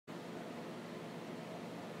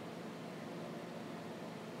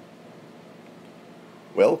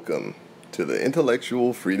Welcome to the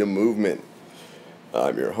Intellectual Freedom Movement.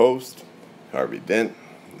 I'm your host, Harvey Dent.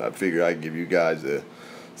 I figured I'd give you guys a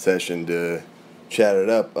session to chat it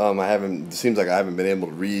up. It seems like I haven't been able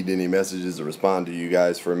to read any messages or respond to you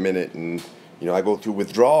guys for a minute, and I go through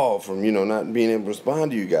withdrawal from not being able to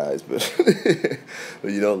respond to you guys. But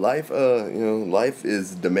but life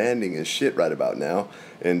is demanding as shit right about now,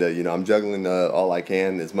 and I'm juggling all I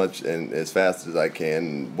can as much and as fast as I can,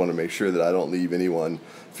 and want to make sure that I don't leave anyone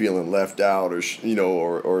feeling left out or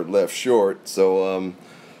left short. So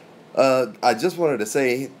I just wanted to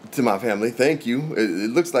say to my family, thank you.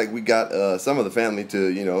 It looks like we got some of the family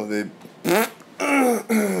to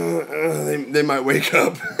they might wake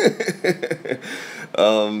up.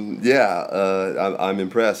 I'm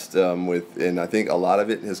impressed and I think a lot of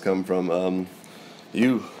it has come from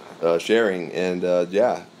you sharing, and I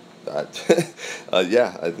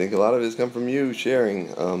think a lot of it has come from you sharing.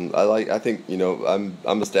 I'm a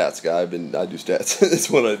stats guy. I do stats. That's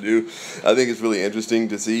what I do. I think it's really interesting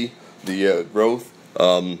to see the growth.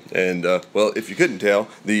 If you couldn't tell,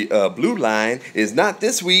 the blue line is not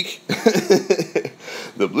this week.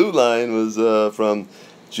 The blue line was from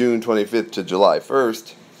June 25th to July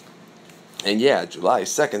 1st. And July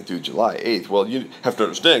 2nd through July 8th. Well, you have to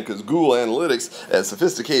understand, because Google Analytics, as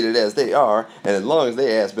sophisticated as they are, and as long as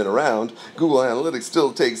they has been around, Google Analytics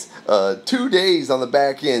still takes 2 days on the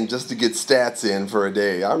back end just to get stats in for a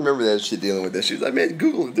day. I remember that shit, dealing with that shit. Like, man,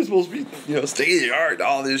 Google, this is supposed to be, state of the art,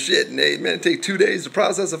 all this shit, and it take 2 days to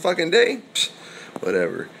process a fucking day? Psh,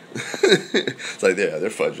 whatever. It's like, they're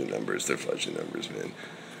fudging numbers. They're fudging numbers, man.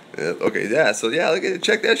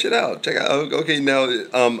 Check that shit out.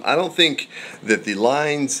 I don't think that the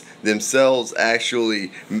lines themselves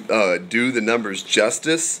actually do the numbers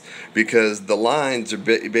justice, because the lines are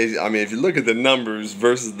basically, if you look at the numbers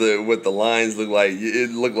versus what the lines look like,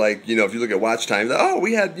 it looked like, if you look at watch time,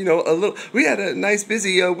 we had a nice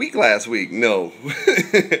busy week last week. No.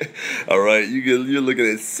 All right, you're looking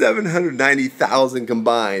at 790,000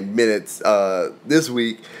 combined minutes this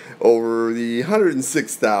week over the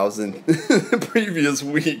 106,000 previous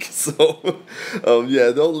week. So,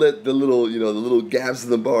 don't let the little gaps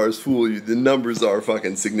in the bars fool you. The numbers are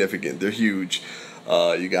fucking significant. They're huge.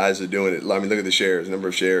 You guys are doing it. Look at the shares, number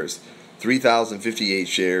of shares. 3,058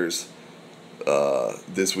 shares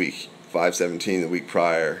this week. 517 the week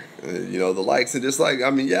prior. The likes and dislikes. I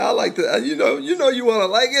like the, you want to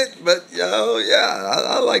like it, but,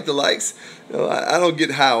 I like the likes. I don't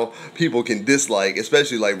get how people can dislike,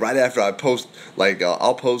 especially right after I post,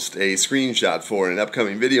 I'll post a screenshot for an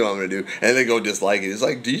upcoming video I'm going to do, and they go dislike it. It's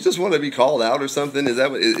like, do you just want to be called out or something? Is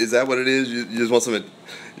that what it is? You just want some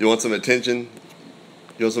attention?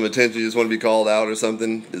 You want some attention? You just want to be called out or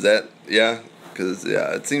something? Is that, yeah? Because,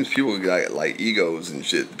 it seems people got, egos and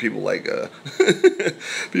shit. People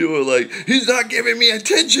people are like, he's not giving me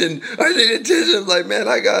attention. I need attention. I'm like, man,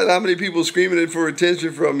 I got how many people screaming it for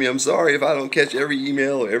attention from me? I'm sorry if I don't catch every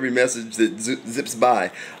email or every message that zips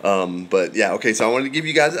by. So I wanted to give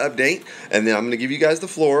you guys an update, and then I'm going to give you guys the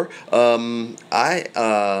floor. I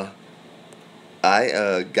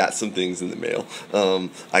got some things in the mail.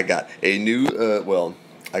 I got a new,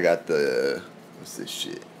 I got what's this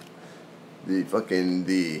shit?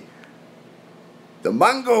 The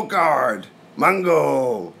Mango card.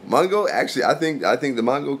 Mango. Actually, I think the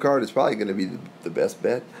Mango card is probably going to be the best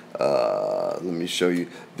bet. Let me show you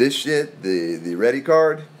this shit. The Ready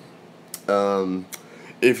card.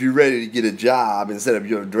 If you're ready to get a job instead of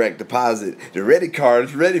your direct deposit, the Ready card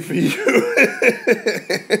is ready for you.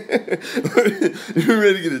 If you're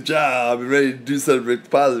ready to get a job and ready to do some direct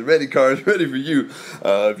deposit, the Ready card is ready for you.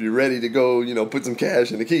 If you're ready to go, put some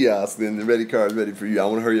cash in the kiosk, then the Ready card is ready for you. I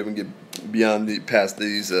want to hurry up and get past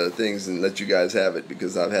these things and let you guys have it,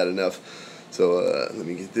 because I've had enough. So let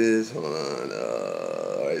me get this. Hold on.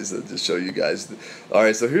 All right, so just show you guys. All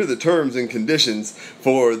right, so here are the terms and conditions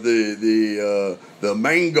for the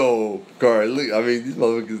Mango card. Look, these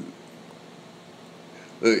motherfuckers.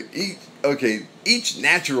 Look, each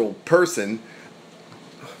natural person.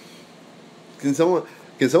 Can someone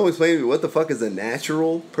explain to me what the fuck is a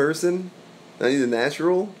natural person? I need the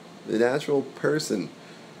natural person.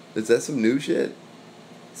 Is that some new shit?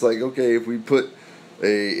 It's like, okay, if we put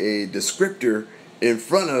a descriptor in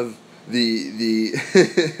front of the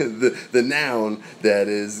the noun that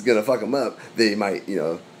is gonna fuck them up, they might,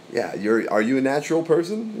 are you a natural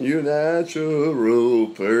person? You a natural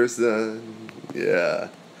person. Yeah.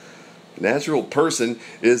 Natural person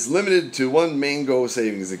is limited to one Mango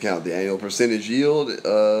savings account. The annual percentage yield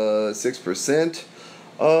 6%,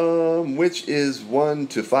 which is $1,000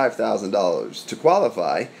 to $5,000. To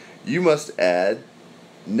qualify, you must add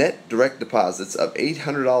net direct deposits of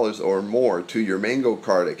 $800 or more to your Mango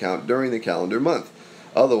card account during the calendar month.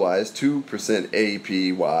 Otherwise, 2%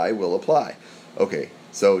 APY will apply. Okay,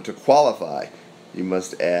 so to qualify, you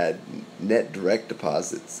must add net direct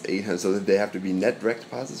deposits, 800. So that they have to be net direct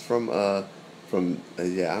deposits from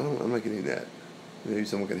yeah, I'm not getting that. Maybe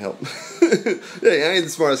someone can help. Hey, I ain't the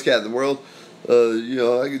smartest cat in the world.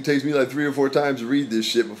 It takes me like 3 or 4 times to read this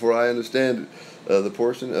shit before I understand it. The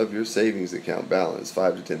portion of your savings account balance,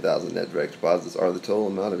 5 to 10,000 net direct deposits, are the total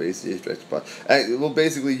amount of ACH direct deposits. Well,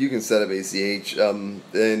 basically, you can set up ACH, and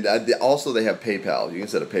also they have PayPal. You can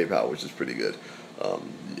set up PayPal, which is pretty good.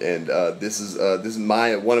 This is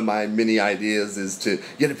one of my many ideas is to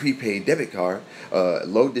get a prepaid debit card,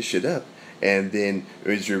 load this shit up, and then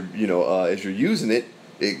as you're using it,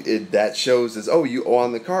 that shows as, oh, you owe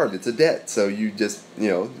on the card. It's a debt, so you just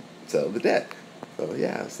settle the debt. So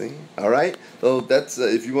yeah, see, all right. So that's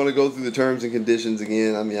if you want to go through the terms and conditions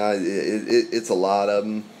again. I mean, it's a lot of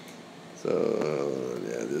them. So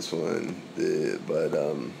yeah, this one, but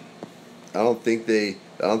I don't think they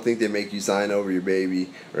make you sign over your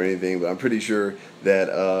baby or anything. But I'm pretty sure that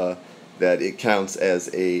it counts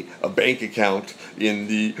as a bank account in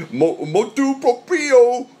the motu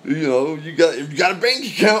proprio. You got a bank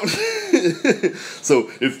account.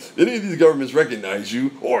 So if any of these governments recognize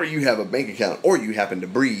you, or you have a bank account, or you happen to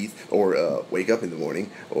breathe, or wake up in the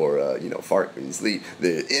morning, or fart when you sleep,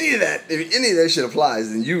 if any of that shit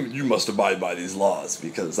applies, then you must abide by these laws,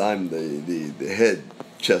 because I'm the head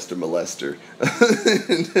Chester molester.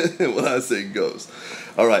 When I say goes.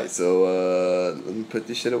 Alright, so let me put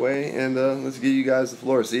this shit away, and let's give you guys the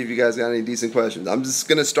floor. See if you guys got any decent questions. I'm just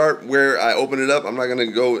going to start where I open it up. I'm not going to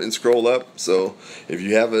go and scroll up. So if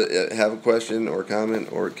you have a question or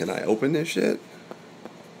comment, or can I open this shit?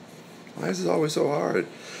 Why is this always so hard?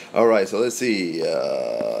 Alright, so let's see.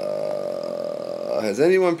 Has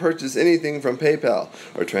anyone purchased anything from PayPal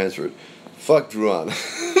or transferred? Fuck Druana.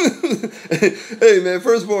 Hey man,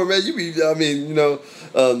 first of all, man, I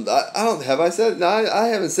don't have I said no, I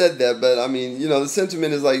haven't said that, but I mean, the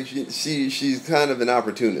sentiment is like she's kind of an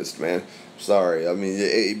opportunist, man. Sorry, I mean,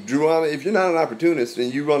 Druana, if you're not an opportunist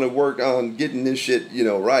and you want to work on getting this shit,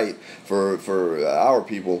 right for our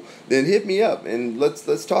people, then hit me up and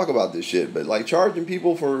let's talk about this shit. But like charging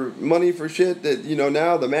people for money for shit that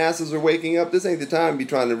now the masses are waking up. This ain't the time to be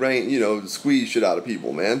trying to squeeze shit out of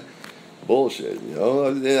people, man. Bullshit,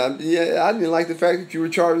 Yeah, I didn't like the fact that you were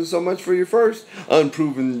charging so much for your first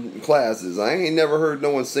unproven classes. I ain't never heard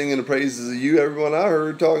no one singing the praises of you. Everyone I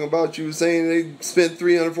heard talking about you was saying they spent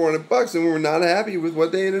 $300, $400 and were not happy with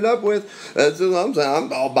what they ended up with. That's what I'm saying.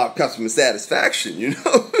 I'm all about customer satisfaction,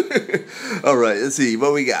 All right, let's see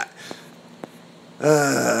what we got.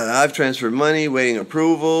 I've transferred money, waiting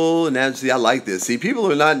approval, and now see, I like this. See,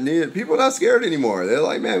 people are not scared anymore. They're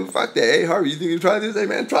like, man, fuck that. Hey, Harvey, you think you try this? Hey,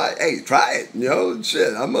 man, try it. Hey, try it.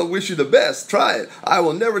 Shit, I'm gonna wish you the best. Try it. I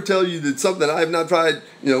will never tell you that something I have not tried,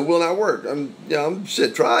 will not work.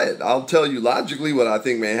 Shit, try it. I'll tell you logically what I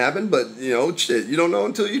think may happen, but shit, you don't know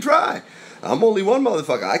until you try. I'm only one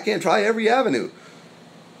motherfucker. I can't try every avenue.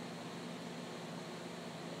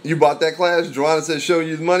 You bought that class. Joanna said, "Show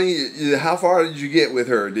you the money." How far did you get with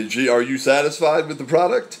her? Are you satisfied with the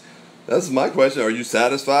product? That's my question. Are you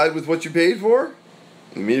satisfied with what you paid for?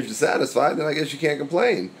 I mean, if you're satisfied, then I guess you can't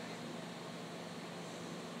complain.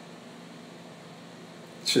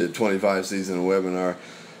 Shit, 25 season of webinar.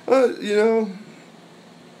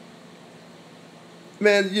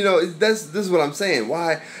 Man, this is what I'm saying.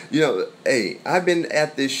 Why, hey, I've been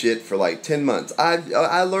at this shit for like 10 months.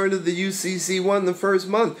 I learned of the UCC one the first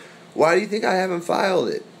month. Why do you think I haven't filed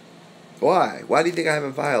it? Why? Why do you think I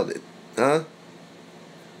haven't filed it? Huh?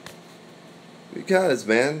 Because,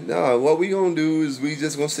 man, no, what we gonna do is we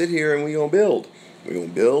just gonna sit here and we gonna build. We're going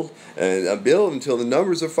to build and build until the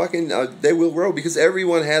numbers are fucking, they will grow, because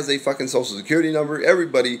everyone has a fucking social security number.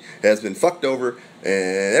 Everybody has been fucked over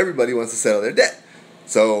and everybody wants to settle their debt.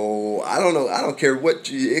 So, I don't know. I don't care what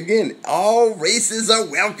again, all races are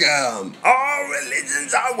welcome. All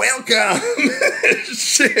religions are welcome.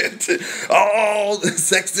 Shit. All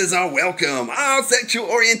sexes are welcome. All sexual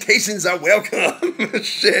orientations are welcome.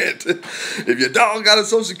 Shit. If your dog got a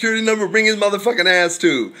social security number, bring his motherfucking ass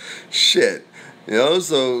too. Shit.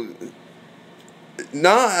 So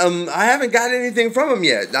no, I haven't got anything from him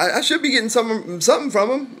yet. I should be getting something from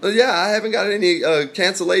him. Yeah, I haven't got any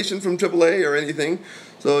cancellation from AAA or anything.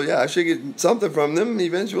 So yeah, I should get something from them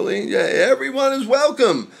eventually. Yeah, everyone is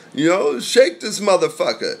welcome. Shake this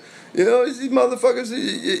motherfucker. These motherfuckers,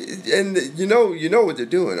 and you know what they're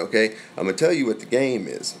doing. Okay, I'm gonna tell you what the game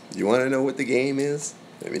is. You want to know what the game is?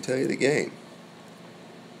 Let me tell you the game.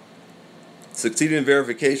 Succeeded in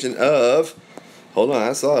verification of. Hold on,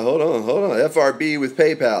 I saw it. Hold on. FRB with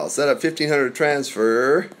PayPal. Set up 1,500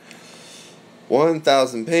 transfer.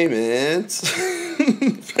 1,000 payments.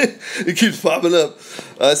 It keeps popping up.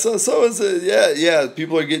 So it's yeah.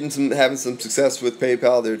 People are having some success with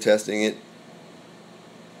PayPal. They're testing it.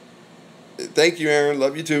 Thank you, Aaron.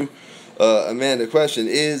 Love you too. Amanda, question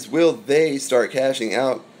is: will they start cashing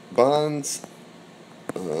out bonds?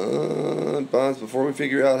 Bonds before we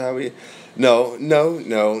figure out how we. No.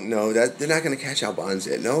 That they're not gonna cash out bonds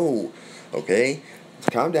yet. No. Okay.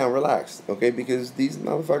 Calm down, relax, okay? Because these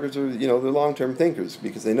motherfuckers are, they're long-term thinkers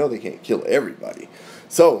because they know they can't kill everybody.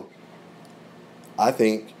 So, I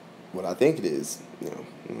think it is,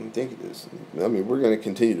 I mean, we're going to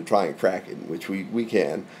continue to try and crack it, which we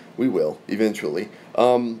can, we will eventually.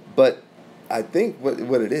 But I think what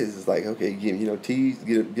it is like, okay,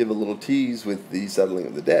 give a little tease with the settling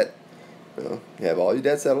of the debt. You have all your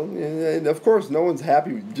debt settled, and of course, no one's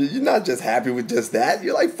happy. You're not just happy with just that.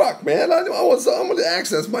 You're like, fuck, man, I want someone to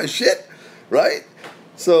access my shit, right?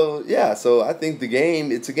 So yeah, so I think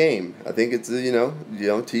it's a game. I think it's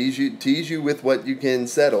tease you with what you can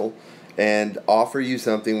settle, and offer you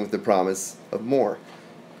something with the promise of more.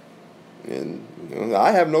 And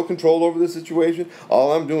I have no control over the situation.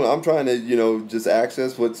 All I'm doing, I'm trying to just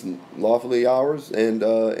access what's lawfully ours, and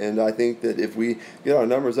I think that if we get our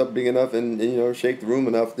numbers up big enough and shake the room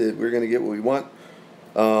enough, that we're gonna get what we want.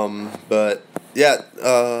 But yeah,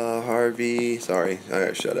 Harvey, sorry, I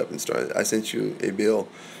gotta shut up and start. I sent you a bill.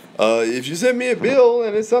 If you send me a bill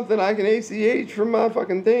and it's something I can ACH from my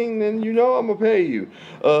fucking thing, then I'm gonna pay you.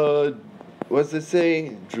 What's it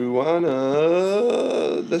say?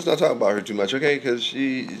 Druana. Let's not talk about her too much, okay? Because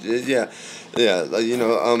again,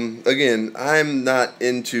 I'm not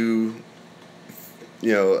into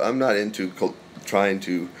trying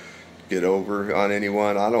to get over on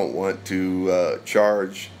anyone. I don't want to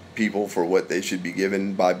charge people for what they should be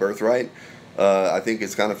given by birthright. I think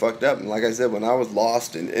it's kind of fucked up. And like I said, when I was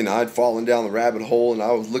lost and I'd fallen down the rabbit hole and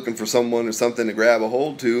I was looking for someone or something to grab a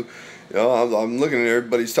hold to, I'm looking at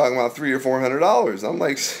everybody's talking about $300 or $400. I'm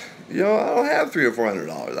like, I don't have $300 or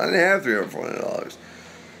 $400. I didn't have $300 or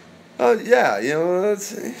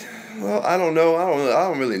 $400. Well, I don't know. I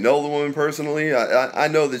don't really know the woman personally. I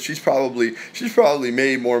know that she's probably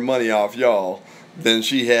made more money off y'all than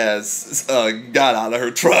she has got out of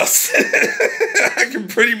her trust. I can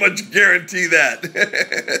pretty much guarantee that.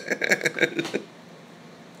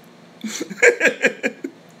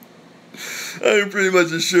 I can pretty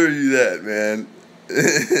much assure you that, man.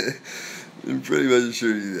 I can pretty much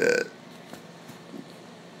assure you that.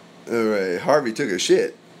 Alright, Harvey took a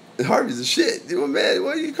shit. Harvey's a shit. Man,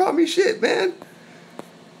 why do you call me shit, man?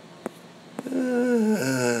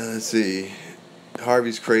 Let's see.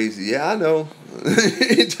 Harvey's crazy. Yeah, I know.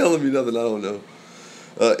 He ain't telling me nothing I don't know.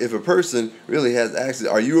 If a person really has access...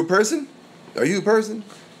 Are you a person? Are you a person?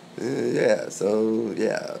 Yeah, so,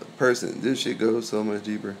 yeah, person. This shit goes so much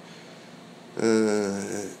deeper.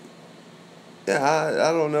 I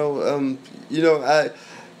don't know.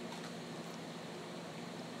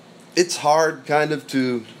 It's hard kind of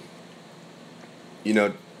to,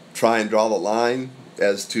 try and draw the line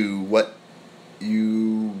as to what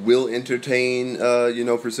you will entertain,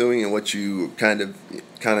 pursuing, and what you kind of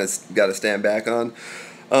got to stand back on.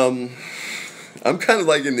 I'm kind of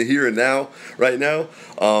like in the here and now right now,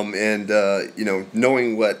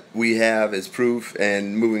 knowing what we have as proof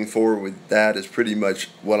and moving forward with that is pretty much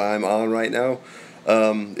what I'm on right now.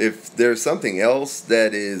 If there's something else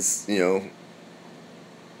that is, I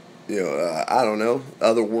don't know,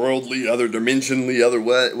 otherworldly, other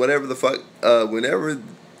dimensionally, whatever the fuck, whenever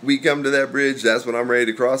we come to that bridge, that's when I'm ready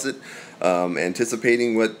to cross it.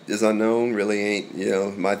 Anticipating what is unknown really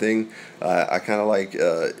ain't, my thing. I kind of like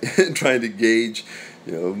trying to gauge,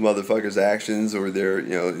 motherfuckers' actions or their,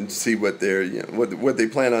 and see what they're, what they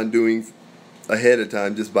plan on doing ahead of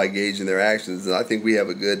time just by gauging their actions. And I think we have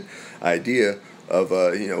a good idea of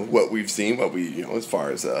what we've seen, as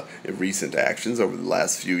far as recent actions over the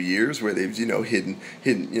last few years, where they've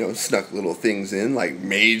hidden snuck little things in, like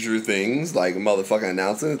major things, like a motherfucking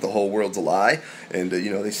announcement that the whole world's a lie, and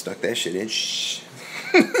they snuck that shit in. Shh,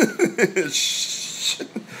 shh,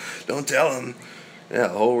 don't tell them. Yeah, the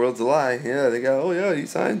whole world's a lie. Yeah, they got. Oh yeah, he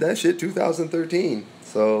signed that shit 2013.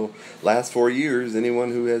 So last 4 years,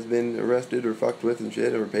 anyone who has been arrested or fucked with and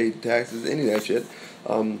shit or paid taxes, any of that shit.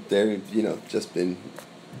 They've, just been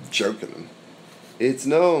jerking them. It's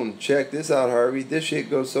known. Check this out, Harvey. This shit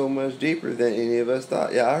goes so much deeper than any of us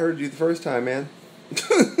thought. Yeah, I heard you the first time, man.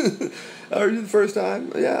 I heard you the first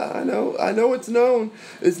time. Yeah, I know. It's known.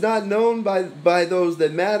 It's not known by those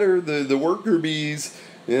that matter, the worker bees,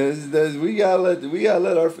 We gotta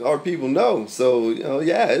let our people know. So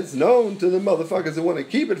yeah, it's known to the motherfuckers that want to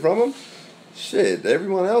keep it from them. Shit,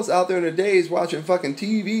 everyone else out there in the day is watching fucking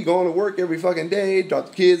TV, going to work every fucking day, drop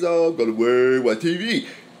the kids off, go to work, watch TV,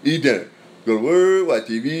 eat dinner. Go to work, watch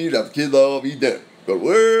TV, drop the kids off, eat dinner. Go to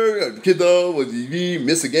work, drop the kids off, watch TV,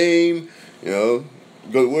 miss a game, go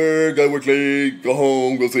to work late, go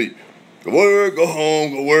home, go sleep. Go work, go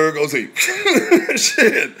home, go work, go sleep.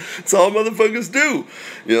 Shit, that's all motherfuckers do.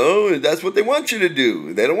 And that's what they want you to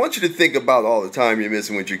do. They don't want you to think about all the time you're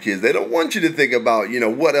missing with your kids. They don't want you to think about,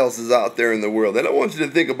 what else is out there in the world. They don't want you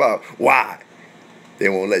to think about why they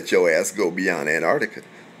won't let your ass go beyond Antarctica.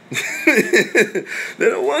 They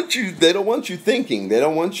don't want you thinking. They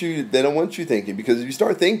don't want you thinking, because if you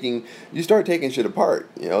start thinking, you start taking shit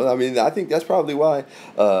apart. I think that's probably why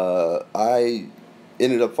I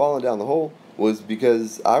ended up falling down the hole, was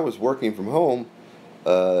because I was working from home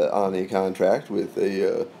on a contract with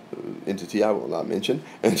a entity I will not mention,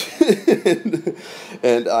 and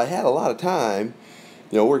and I had a lot of time,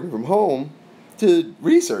 working from home to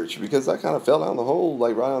research, because I kind of fell down the hole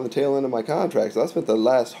like right on the tail end of my contract. So I spent the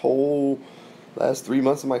last 3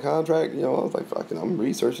 months of my contract, I was like, fucking, I'm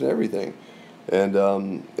researching everything.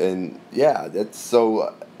 And yeah, that's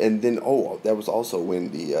so. And then that was also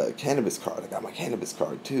when the cannabis card. I got my cannabis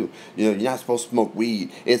card too. You're not supposed to smoke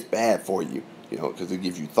weed. It's bad for you. Because it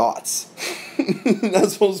gives you thoughts. You're not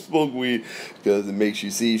supposed to smoke weed because it makes you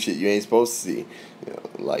see shit you ain't supposed to see.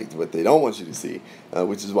 Like what they don't want you to see.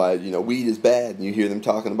 Which is why, weed is bad. And you hear them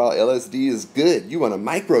talking about LSD is good. You want to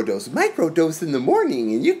microdose. Microdose in the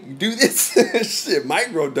morning and you can do this. Shit,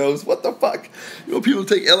 microdose. What the fuck? People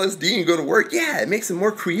take LSD and go to work. Yeah, it makes them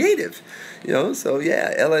more creative. So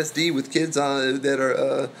yeah, LSD with kids on that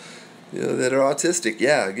are... that are autistic.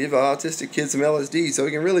 Yeah, give autistic kids some LSD so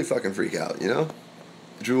we can really fucking freak out,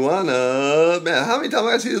 Druana, man, how many times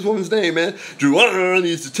I see this woman's name, man? Druana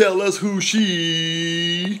needs to tell us who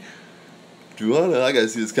she... Druana, I gotta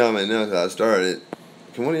see this comment now because I started it.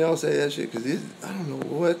 Can one of y'all say that shit? Because I don't know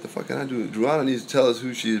what the fuck can I do. Druana needs to tell us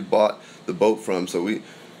who she bought the boat from, so we...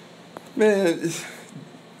 Man,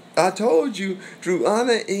 I told you,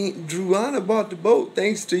 Druana bought the boat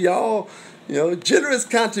thanks to y'all, generous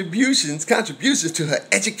contributions to her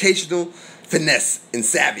educational finesse and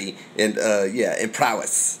savvy and and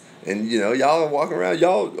prowess. And y'all are walking around.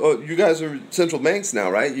 You guys are central banks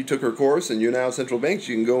now, right? You took her course and you're now central banks.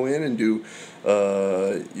 You can go in and do,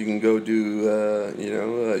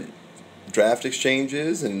 draft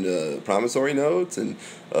exchanges and promissory notes, and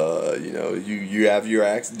you have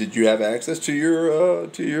did you have access to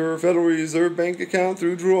your Federal Reserve Bank account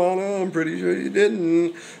through Druana? I'm pretty sure you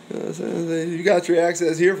didn't. So you got your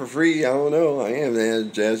access here for free. I don't know. I am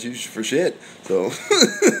man, jazz you for shit. So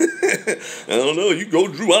I don't know. You go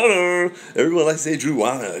Druana. Everyone likes to say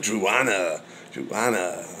Druana.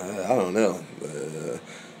 I don't know.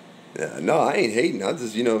 Yeah, no, I ain't hating. I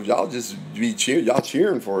just, y'all just be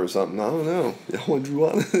cheering for her or something. I don't know. Y'all want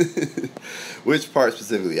Druana? Which part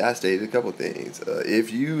specifically? I stated a couple things.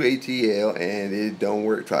 If you ATL and it don't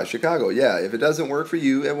work, try Chicago. Yeah, if it doesn't work for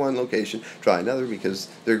you at one location, try another because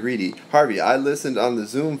they're greedy. Harvey, I listened on the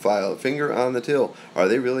Zoom file. Finger on the till. Are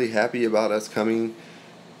they really happy about us coming?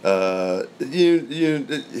 All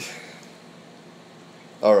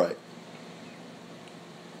right.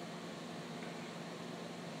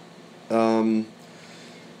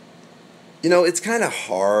 It's kind of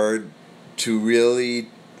hard to really,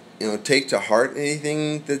 take to heart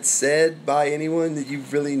anything that's said by anyone that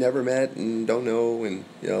you've really never met and don't know, and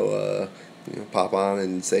pop on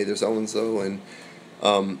and say they're so and so, and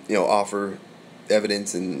offer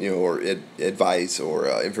evidence and or advice or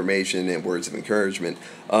information and words of encouragement.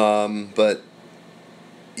 But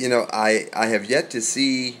I have yet to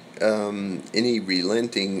see any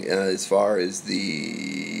relenting as far as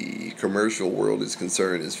the commercial world is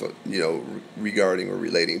concerned, as regarding or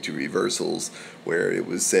relating to reversals, where it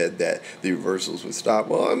was said that the reversals would stop.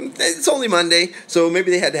 Well, it's only Monday, so maybe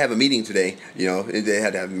they had to have a meeting today. They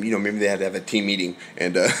had to have maybe they had to have a team meeting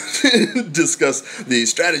and discuss the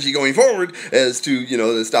strategy going forward as to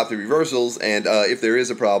to stop the reversals, and if there is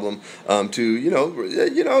a problem, to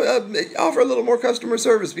offer a little more customer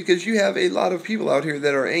service, because you have a lot of people out here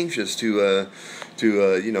that are anxious to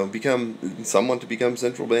become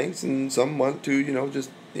central banks, and some want to get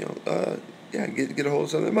a hold of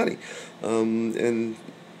some of their money,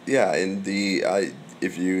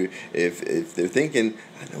 if they're thinking,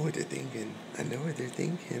 I know what they're thinking,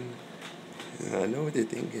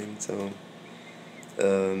 so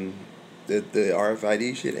the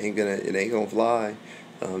RFID shit ain't gonna fly.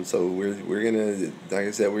 So we're gonna, like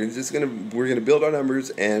I said, we're gonna build our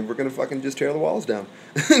numbers, and we're gonna fucking just tear the walls down.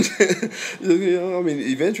 You know, I mean,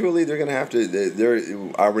 eventually they're gonna have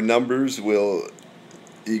to. Our numbers will.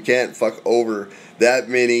 You can't fuck over that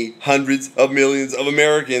many hundreds of millions of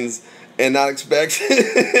Americans and not expect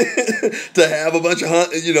to have a bunch of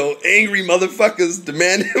angry motherfuckers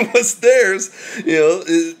demanding what's theirs. You know,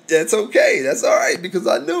 that's okay. That's all right, because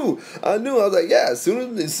I knew. I was like, yeah. As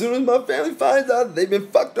soon as my family finds out they've been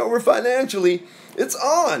fucked over financially, it's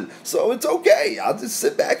on. So it's okay. I'll just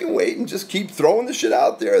sit back and wait and just keep throwing the shit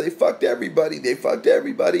out there. They fucked everybody.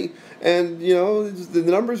 And the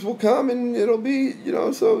numbers will come, and it'll be,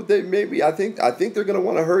 so they maybe I think they're going to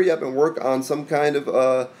want to hurry up and work on some kind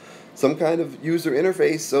of user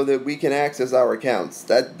interface so that we can access our accounts.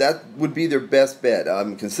 That would be their best bet.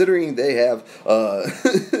 Considering they have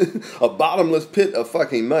a bottomless pit of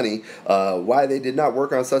fucking money, why they did not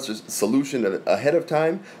work on such a solution ahead of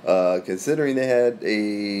time, considering they had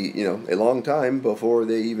a long time before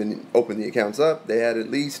they even opened the accounts up. They had at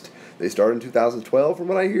least. They started in 2012, from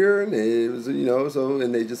what I hear, and it was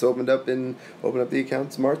and they just opened up the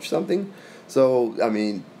accounts March something. So I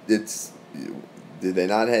mean, it's. Did they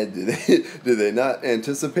not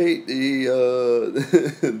anticipate the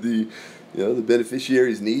the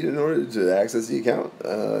beneficiary's need in order to access the account?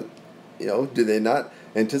 Did they not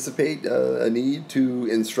anticipate a need to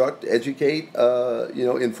instruct, educate,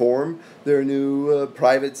 inform their new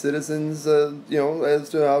private citizens, as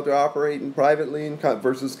to how to operate in privately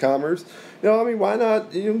versus commerce? I mean, why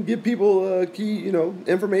not give people key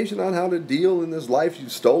information on how to deal in this life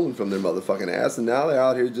you've stolen from their motherfucking ass, and now they're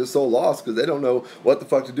out here just so lost because they don't know what the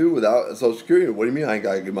fuck to do without a Social Security. What do you mean I ain't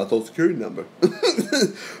gotta get my Social Security number?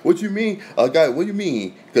 What you mean, guy? What do you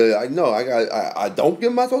mean? Cause I don't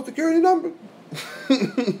get my Social Security number.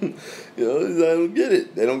 I don't get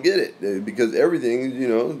it. They don't get it because everything, you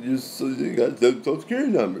got the Social Security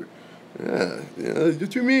number. Yeah,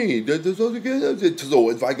 what you mean? The Social Security number. So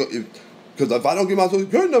if I don't get my Social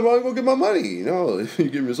Security number, I'm gonna get my money. If you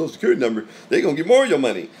give me a Social Security number, they're gonna get more of your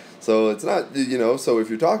money. So it's not, So if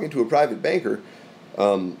you're talking to a private banker,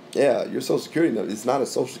 your Social Security number, it's not a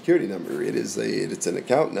Social Security number. It's an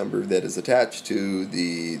account number that is attached to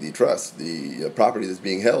the trust, the property that's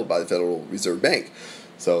being held by the Federal Reserve Bank.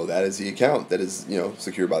 So that is the account that is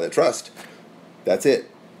secured by the trust. That's it,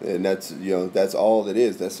 and that's all that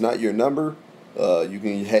is. That's not your number. You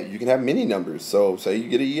can have many numbers. So say you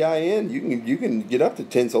get a EIN, you can get up to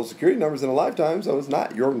 10 Social Security numbers in a lifetime. So it's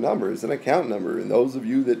not your number; it's an account number. And those of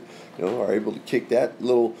you that are able to kick that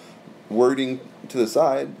little wording to the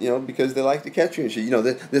side, because they like to catch you and shit.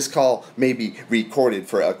 This call may be recorded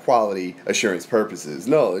for quality assurance purposes.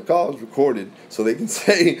 No, the call is recorded so they can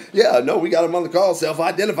say, yeah, no, we got him on the call,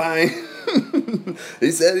 self-identifying.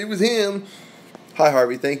 He said it was him. Hi,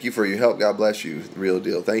 Harvey. Thank you for your help. God bless you. Real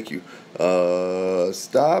deal. Thank you.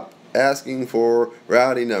 Stop asking for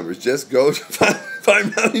routing numbers. Just go to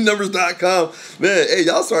findroutingnumbers.com. Man, hey,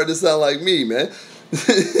 y'all starting to sound like me, man.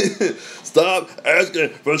 Stop asking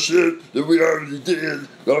for shit that we already did.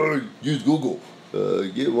 Go use Google.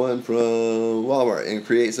 Get one from Walmart and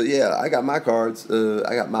create. So yeah, I got my cards.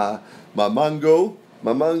 I got my Mongo,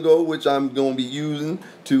 which I'm gonna be using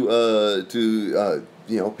to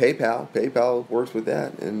PayPal. PayPal works with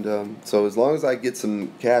that, and so as long as I get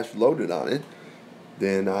some cash loaded on it,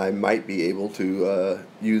 then I might be able to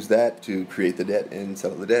use that to create the debt and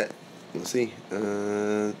settle the debt. Let's see.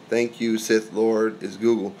 Thank you, Sith Lord, is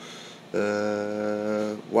Google.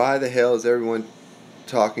 Why the hell is everyone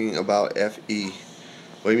talking about FE?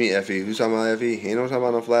 What do you mean FE? Who's talking about FE? Ain't no talking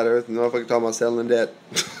about no flat earth. No fucking talking about settling debt.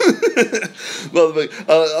 Motherfucker,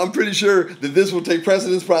 I'm pretty sure that this will take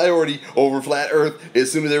precedence priority over flat earth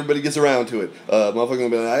as soon as everybody gets around to it. Motherfucker gonna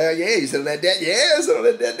be like, yeah, you settle that debt? Yeah, settle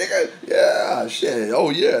that debt, nigga. Yeah, shit.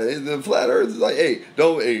 Oh, yeah. The flat earth is like, hey,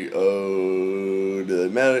 doesn't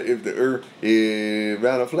matter if the earth is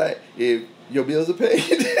round or flat, if your bills are paid.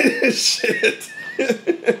 Shit.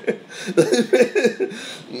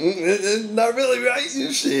 Not really, right?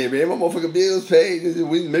 Shit, man. My motherfucking bills paid.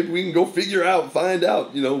 Maybe we can go find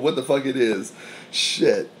out, what the fuck it is.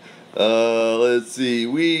 Shit. Let's see.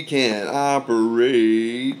 We can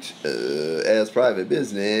operate as private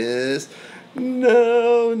business.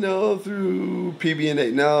 No, through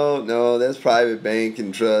PB&A. No, that's private bank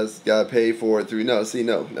and trust. Gotta pay for it through. No. See,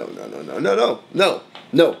 no.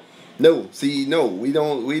 See, no.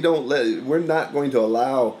 We're not going to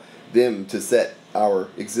allow them to set our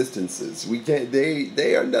existences. We can't.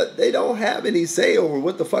 They don't have any say over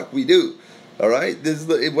what the fuck we do. All right.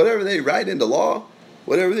 Whatever they write into law,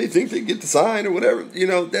 whatever they think they get to sign or whatever.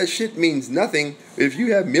 That shit means nothing if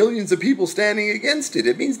you have millions of people standing against it.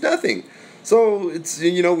 It means nothing. So it's,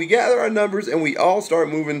 we gather our numbers and we all start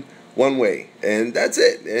moving one way, and that's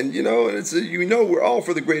it. And it's we're all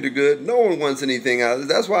for the greater good. No one wants anything out of it.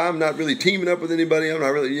 That's why I'm not really teaming up with anybody. I'm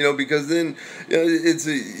not really, because then it's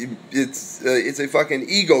a fucking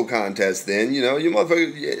ego contest. Then you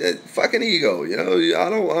motherfucker, fucking ego.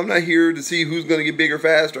 I'm not here to see who's gonna get bigger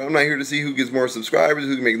faster. I'm not here to see who gets more subscribers,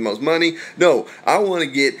 who can make the most money. No, I want to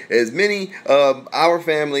get as many of our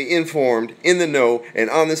family informed, in the know, and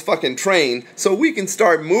on this fucking train, so we can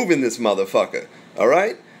start moving this motherfucker. All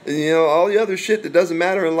right. All the other shit that doesn't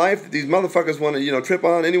matter in life that these motherfuckers want to, trip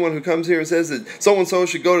on. Anyone who comes here and says that so-and-so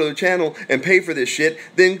should go to the channel and pay for this shit,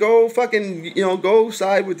 then go fucking, go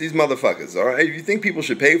side with these motherfuckers, all right? If you think people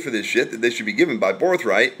should pay for this shit that they should be given by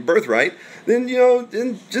birthright, then,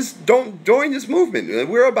 then just don't join this movement.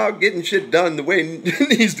 We're about getting shit done the way it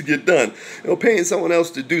needs to get done. Paying someone else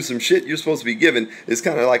to do some shit you're supposed to be given is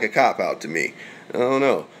kind of like a cop-out to me. I don't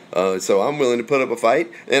know. So I'm willing to put up a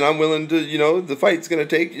fight, and I'm willing to, the fight's going to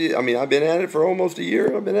take, I've been at it for almost a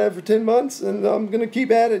year, I've been at it for 10 months, and I'm going to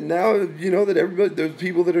keep at it. Now, that everybody, there's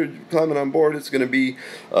people that are climbing on board, it's going to be,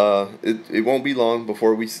 it won't be long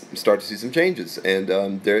before we start to see some changes. And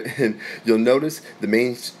and you'll notice the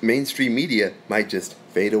mainstream media might just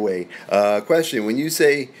fade away. Question, when you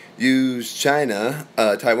say use China,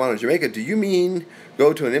 Taiwan, or Jamaica, do you mean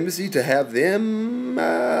go to an embassy to have them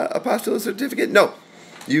apostille a certificate? No.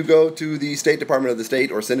 You go to the State Department of the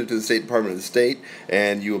state, or send it to the State Department of the state,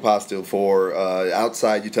 and you apostille for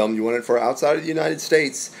outside. You tell them you want it for outside of the United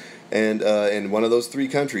States, and in one of those three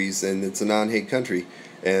countries, and it's a non-Hague country,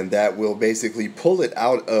 and that will basically pull it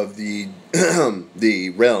out of the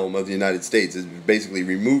the realm of the United States. It's basically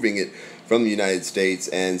removing it from the United States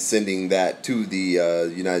and sending that to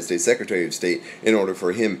the United States Secretary of State in order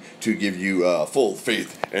for him to give you full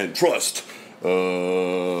faith and trust.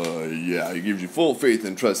 It gives you full faith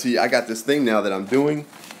and trust. See, I got this thing now that I'm doing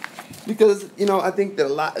because, I think that a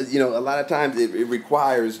lot of times it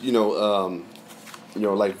requires,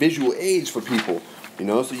 like visual aids for people,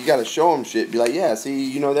 so you got to show them shit. Be like, yeah,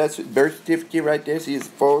 see, that's birth certificate right there. See, it's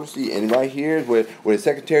photo. See, and right here is where the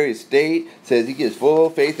Secretary of State says he gives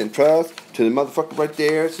full faith and trust to the motherfucker right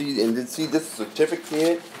there. See, and then see this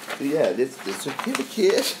certificate. So yeah, this the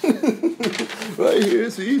certificate right here.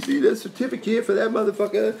 See that certificate for that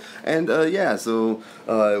motherfucker, and so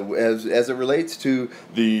as it relates to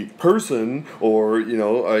the person, or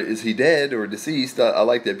is he dead or deceased? I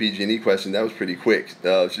like that PG&E question. That was pretty quick.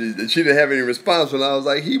 She didn't have any response when I was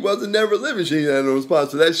like, he wasn't never living. She didn't have no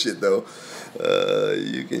response to that shit though.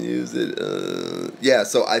 You can use it.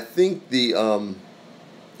 So I think I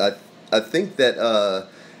think that.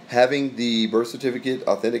 Having the birth certificate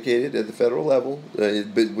authenticated at the federal level,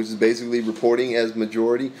 which is basically reporting as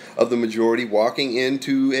majority of the majority, walking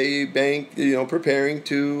into a bank, preparing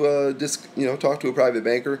to talk to a private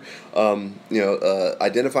banker,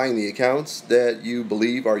 identifying the accounts that you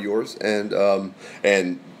believe are yours, and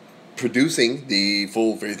producing the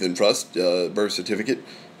full faith and trust birth certificate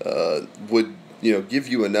would give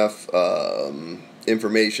you enough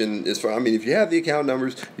information as far. If you have the account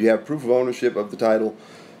numbers, you have proof of ownership of the title.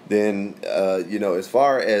 Then, as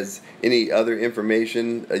far as any other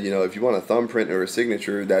information, if you want a thumbprint or a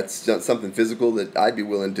signature, that's something physical that I'd be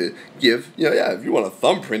willing to give. If you want a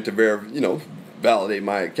thumbprint to validate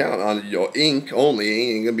my account on your ink only, it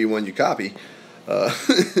ain't going to be one you copy.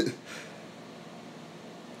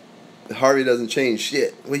 Harvey doesn't change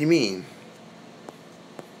shit. What do you mean?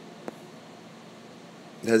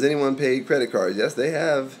 Has anyone paid credit cards? Yes, they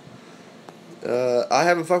have. I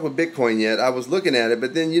haven't fucked with Bitcoin yet. I was looking at it,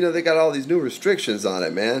 but then, they got all these new restrictions on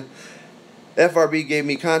it, man. FRB gave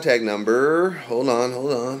me contact number. Hold on.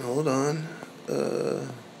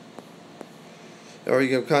 Or you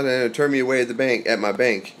can contact and turn me away at my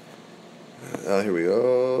bank. Here we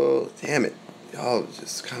go. Damn it. Oh,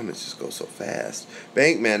 comments just go so fast.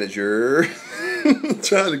 Bank manager.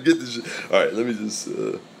 Trying to get this shit. All right, let me just,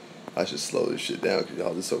 I should slow this shit down because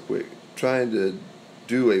y'all, this is so quick. Trying to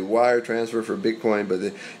do a wire transfer for Bitcoin, but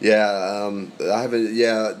I haven't.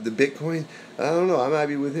 Yeah, the Bitcoin. I don't know. I might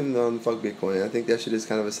be with him on fuck Bitcoin. I think that shit is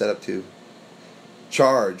kind of a setup too.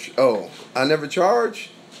 Charge. Oh, I never charge.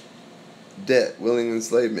 Debt, willing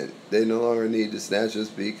enslavement. They no longer need to snatch us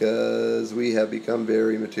because we have become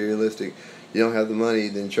very materialistic. You don't have the money,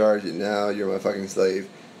 then charge it. Now you're my fucking slave.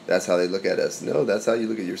 That's how they look at us. No, that's how you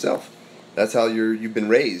look at yourself. That's how you've been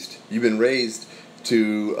raised. You've been raised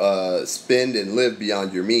to spend and live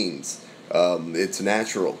beyond your means. It's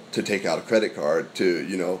natural to take out a credit card,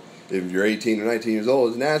 to if you're 18 or 19 years old,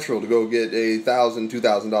 it's natural to go get a $1,000,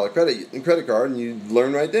 $2,000 credit card, and you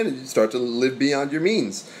learn right then, and you start to live beyond your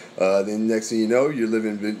means. Then next thing you know, you're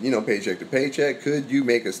living, paycheck to paycheck. Could you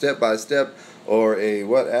make a step-by-step or a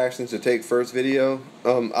what actions to take first video?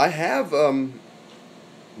 I have,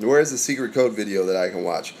 where's the secret code video that I can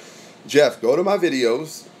watch? Jeff, go to my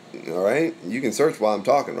videos. All right, you can search while I'm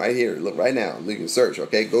talking right here. Look right now. You can search.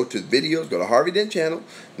 Okay, go to videos. Go to Harvey Dent channel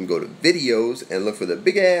and go to videos and look for the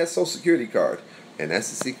big ass Social Security card, and that's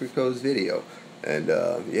the secret codes video. And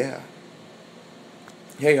yeah.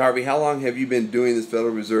 Hey Harvey, how long have you been doing this Federal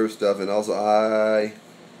Reserve stuff? And also, I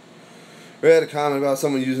read a comment about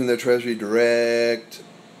someone using their Treasury Direct.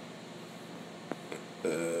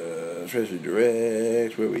 Treasury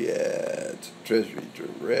Direct, where we at? Treasury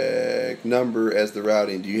Direct number as the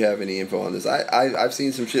routing. Do you have any info on this? I've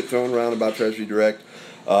seen some shit thrown around about Treasury Direct.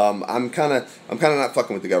 I'm kind of not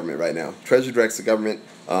fucking with the government right now. Treasury Direct's the government.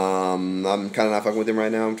 I'm kind of not fucking with them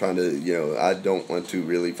right now. I'm trying to, I don't want to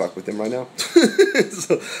really fuck with them right now.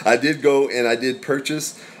 So I did go and I did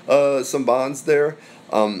purchase some bonds there.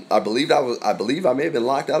 I believe I may have been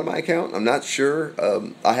locked out of my account. I'm not sure.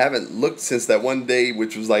 I haven't looked since that one day,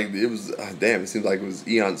 which was like, it was, damn, it seems like it was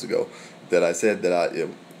eons ago that I said that it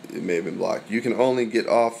may have been blocked. You can only get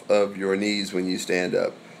off of your knees when you stand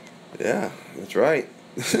up. Yeah, that's right.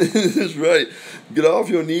 That's right. Get off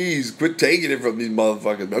your knees. Quit taking it from these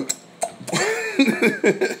motherfuckers.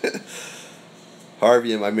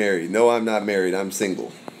 Harvey, am I married? No, I'm not married. I'm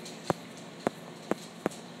single.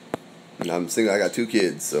 I'm single. I got 2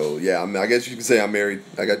 kids, so yeah. I guess you can say I'm married.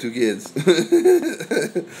 I got 2 kids.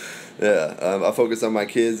 Yeah. I focus on my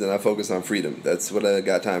kids and I focus on freedom. That's what I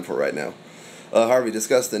got time for right now. Harvey,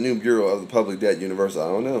 discuss the new Bureau of the Public Debt Universal. I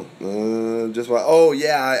don't know. Just why? Oh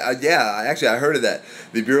yeah, I heard of that.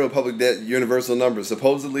 The Bureau of Public Debt Universal number.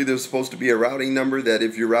 Supposedly there's supposed to be a routing number that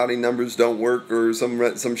if your routing numbers don't work or some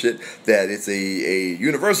shit, that it's a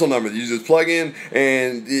universal number that you just plug in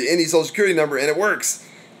and any Social Security number and it works.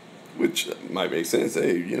 Which might make sense.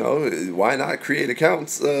 Hey, why not create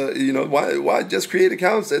accounts? Why just create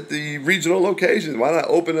accounts at the regional locations? Why not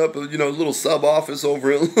open up a little sub office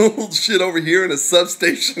over a little shit over here and a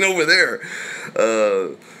substation over there?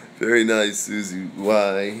 Very nice, Susie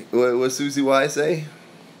Y. What Susie Y say?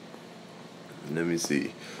 Let me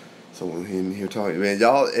see. Someone in here talking. Man,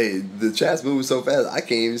 y'all. Hey, the chat's moving so fast. I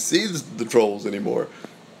can't even see the trolls anymore.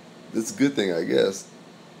 That's a good thing, I guess.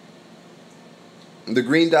 The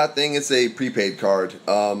green dot thing is a prepaid card.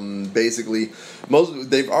 Basically,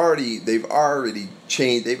 they've already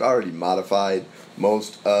changed. They've already modified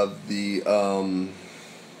most of the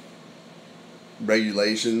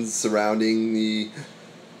regulations surrounding the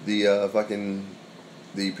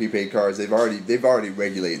prepaid cards. They've already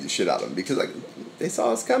regulated the shit out of them because they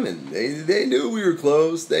saw us coming. They knew we were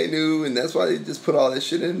close. They knew, and that's why they just put all this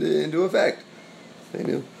shit into effect. They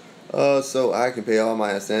knew. So I can pay all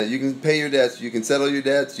my outstanding. You can pay your debts. You can settle your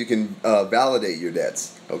debts. You can validate your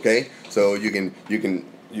debts. Okay, so you can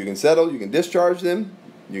settle. You can discharge them.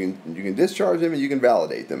 You can discharge them and you can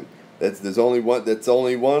validate them. That's only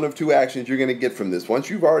one of 2 actions you're going to get from this. Once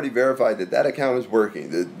you've already verified that account is working,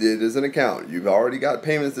 that it is an account, you've already got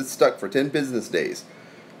payments that's stuck for 10 business days.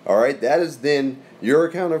 All right, that is then your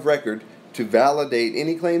account of record to validate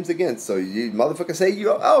any claims against. So you motherfucker say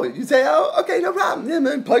you say okay, no problem. Yeah,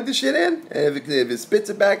 man, plug the shit in. And if it spits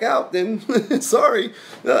it back out, then sorry,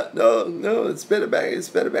 no, it spit it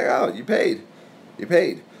back out. You paid,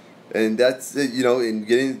 and that's in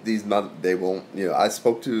getting these they won't. I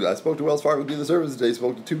spoke to Wells Fargo Dealer Services. They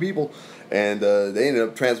spoke to 2 people, and they ended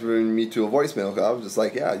up transferring me to a voicemail. Cause I was just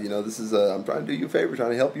like, this is I'm trying to do you a favor,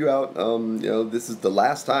 trying to help you out. This is the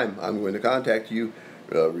last time I'm going to contact you.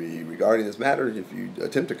 Regarding this matter, if you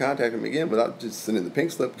attempt to contact him again without just sending the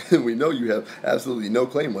pink slip, we know you have absolutely no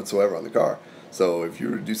claim whatsoever on the car. So if you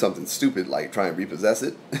were to do something stupid like try and repossess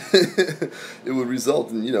it, it would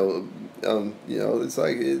result in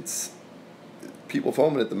it's people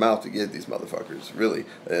foaming at the mouth to get these motherfuckers. Really,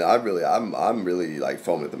 and I'm really like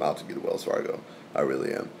foaming at the mouth to get a Wells Fargo. I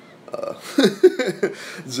really am.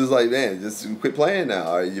 It's just like, man, just quit playing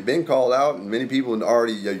now. You've been called out, and many people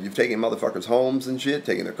already, you've taken motherfuckers' homes and shit,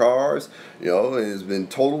 taking their cars, and it's been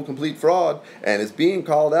total, complete fraud, and it's being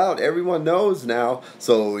called out. Everyone knows now,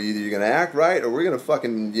 so either you're going to act right, or we're going to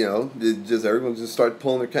fucking, everyone just start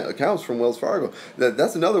pulling their accounts from Wells Fargo.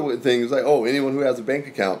 That's another thing. It's like, anyone who has a bank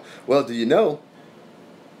account. Well, do you know,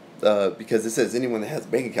 because it says anyone that has a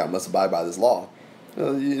bank account must abide by this law.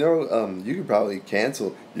 You can probably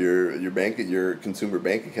cancel your consumer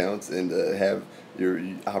bank accounts and have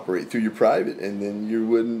you operate through your private, and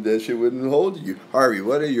then that shit wouldn't hold you. Harvey,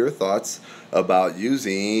 what are your thoughts about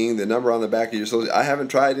using the number on the back of your social? I haven't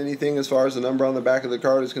tried anything as far as the number on the back of the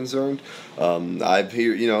card is concerned. I've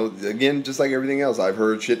heard, again, just like everything else, I've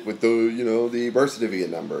heard shit with the birth certificate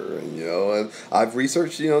number, and I've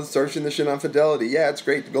researched, searching the shit on Fidelity. Yeah, it's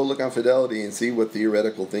great to go look on Fidelity and see what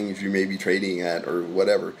theoretical things you may be trading at or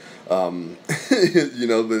whatever. But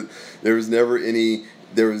there was never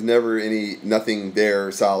nothing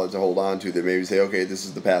there solid to hold on to that maybe say, okay, this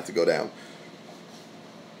is the path to go down.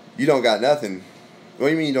 You don't got nothing. What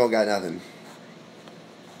do you mean you don't got nothing?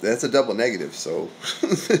 That's a double negative, so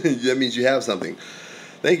that means you have something.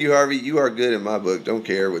 Thank you, Harvey. You are good in my book. Don't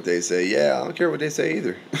care what they say. Yeah, I don't care what they say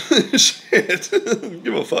either. Shit.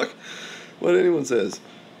 Give a fuck what anyone says.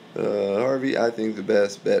 Harvey, I think the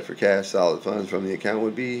best bet for cash solid funds from the account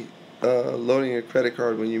would be loading a credit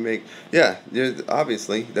card when you make. Yeah,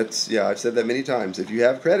 obviously. I've said that many times. If you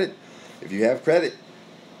have credit, if you happen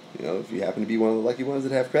to be one of the lucky ones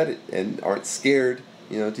that have credit and aren't scared,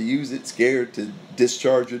 to use it, scared to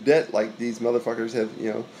discharge your debt like these motherfuckers have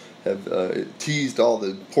teased all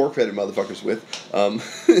the poor credit motherfuckers with,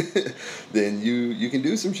 then you can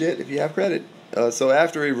do some shit if you have credit. So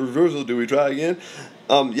after a reversal, do we try again?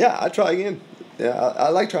 Yeah, I try again. Yeah, I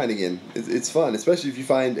like trying again. It's fun, especially if you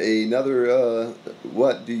find another.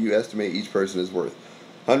 What do you estimate each person is worth?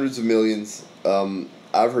 Hundreds of millions.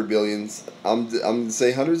 I've heard billions. I'm gonna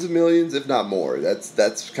say hundreds of millions, if not more.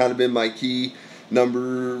 That's kind of been my key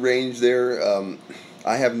number range there.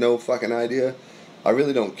 I have no fucking idea. I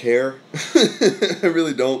really don't care. I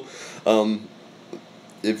really don't.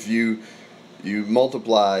 If you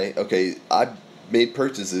multiply, okay, I made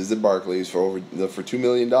purchases at Barclays for $2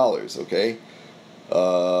 million. Okay.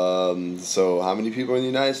 So how many people are in the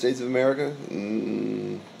United States of America?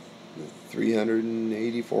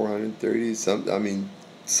 380, 430,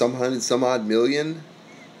 some odd million.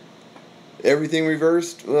 Everything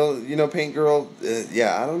reversed. Well, Paint Girl.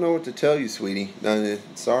 Yeah, I don't know what to tell you, sweetie.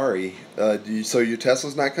 Sorry. So your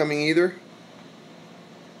Tesla's not coming either?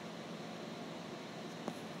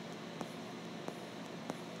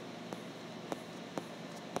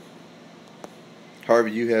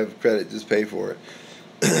 Harvey, you have credit. Just pay for it.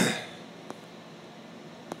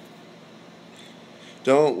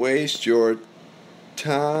 Don't waste your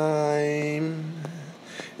time.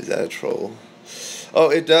 Is that a troll? Oh,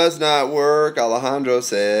 it does not work. Alejandro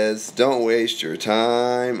says, don't waste your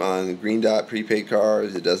time on Green Dot prepaid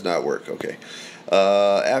cards. It does not work. Okay.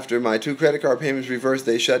 After my 2 credit card payments reversed,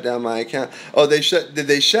 they shut down my account. Oh, did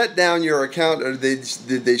they shut down your account, or did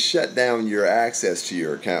they shut down your access to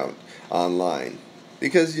your account online?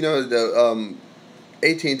 Because, the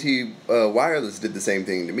AT&T Wireless did the same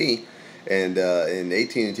thing to me. And in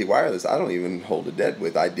AT&T Wireless, I don't even hold a debt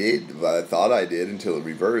with. I thought I did until it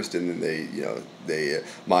reversed, and then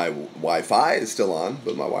my Wi-Fi is still on,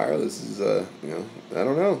 but my wireless is, I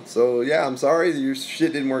don't know. So yeah, I'm sorry your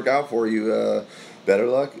shit didn't work out for you. Better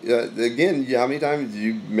luck. Again, how many times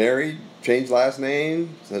you married, changed last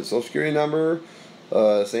name, social security number,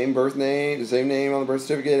 same birth name, the same name on the birth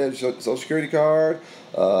certificate, social security card.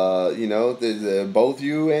 Both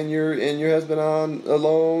you and your husband on a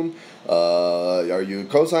loan. Are you a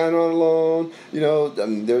co-signer on a loan?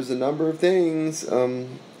 There's a number of things.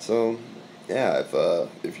 So yeah,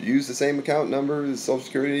 if you use the same account number, the social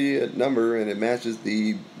security number, and it matches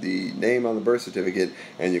the name on the birth certificate,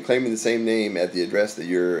 and you're claiming the same name at the address that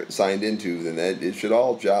you're signed into, then it should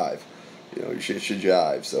all jive. Your shit should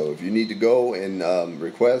jive. So if you need to go and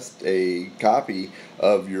request a copy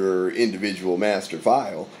of your individual master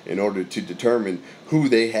file in order to determine who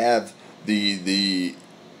they have the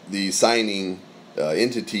signing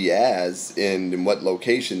entity as and in what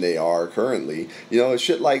location they are currently,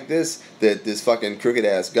 shit like this that this fucking crooked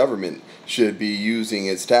ass government should be using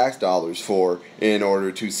its tax dollars for in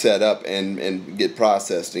order to set up and get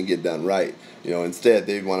processed and get done right. Instead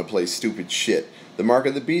they want to play stupid shit. The mark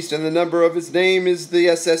of the beast and the number of its name is the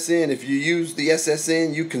SSN. If you use the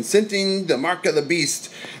SSN, you consenting the mark of the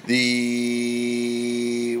beast.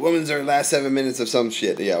 The woman's her last 7 minutes of some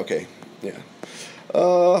shit. Yeah, okay. Yeah.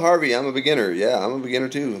 Harvey, I'm a beginner. Yeah, I'm a beginner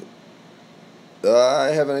too. I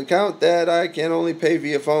have an account that I can only pay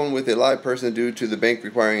via phone with a live person due to the bank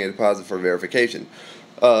requiring a deposit for verification.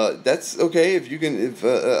 That's okay if you can.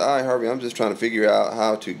 Harvey, I'm just trying to figure out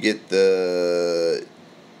how to get the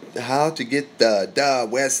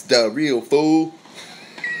West real fool.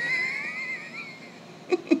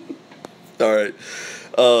 All right.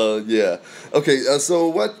 Yeah. Okay. So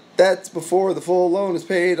what? That's before the full loan is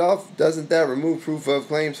paid off. Doesn't that remove proof of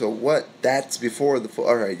claim? So what? That's before the full.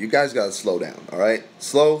 All right. You guys gotta slow down. All right.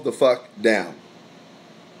 Slow the fuck down.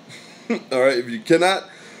 All right, if you cannot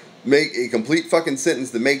make a complete fucking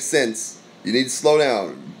sentence that makes sense, you need to slow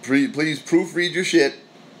down. Please proofread your shit.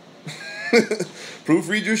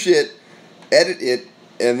 Proofread your shit, edit it,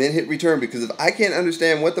 and then hit return, because if I can't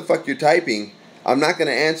understand what the fuck you're typing, I'm not going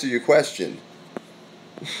to answer your question.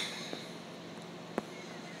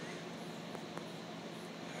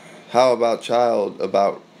 How about child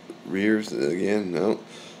about rears again? No.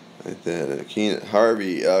 Like that. Keenan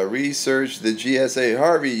Harvey, research the GSA.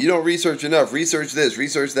 Harvey, you don't research enough. Research this,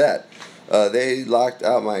 research that. They locked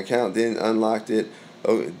out my account, then unlocked it.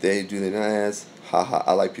 Oh, they not ask? Haha,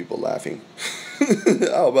 I like people laughing.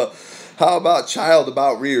 How about child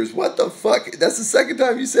about rears? What the fuck? That's the second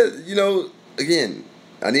time you said, again,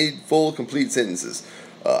 I need full, complete sentences.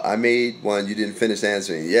 I made one, you didn't finish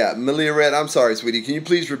answering. Yeah, Malia Red, I'm sorry, sweetie. Can you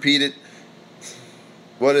please repeat it?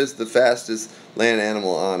 What is the fastest land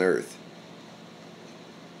animal on Earth?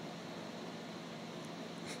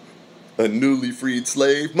 A newly freed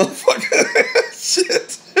slave? Motherfucker.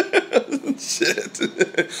 Shit.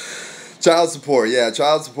 Child support, yeah,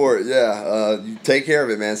 you take care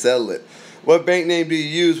of it, man, settle it. What bank name do you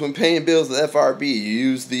use when paying bills with FRB? You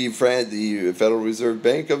use the Federal Reserve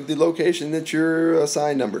Bank of the location that your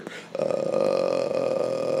assigned number.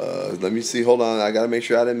 Let me see, hold on, I gotta make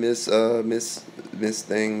sure I didn't miss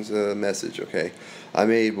things, message, okay. I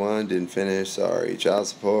made one, didn't finish, sorry. Child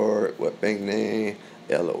support, what bank name?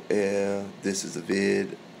 LOL, this is a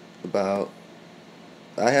vid about,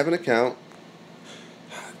 I have an account.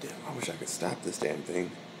 God damn, I wish I could stop this damn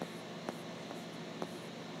thing.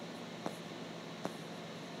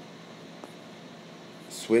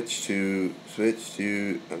 Switch to,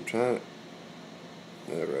 I'm trying,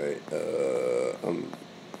 alright,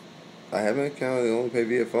 I have an account that only pay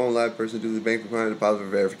via phone, live person due to the bank requiring deposit for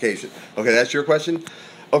verification. Okay, that's your question?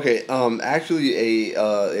 Okay, actually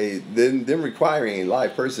them requiring a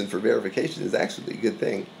live person for verification is actually a good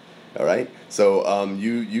thing. All right, so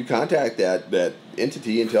you contact that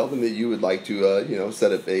entity and tell them that you would like to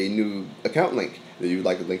set up a new account link, that you would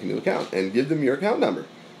like to link a new account, and give them your account number.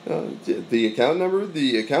 The account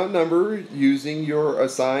number using your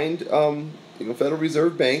assigned Federal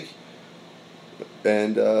Reserve Bank,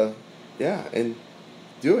 and and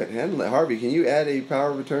do it. Handle it. Harvey, can you add a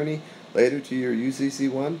power of attorney later to your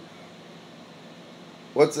UCC1?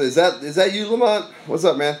 Is that you, Lamont? What's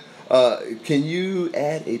up, man? Can you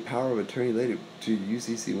add a power of attorney later to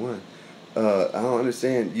UCC1? I don't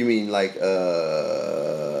understand. You mean like,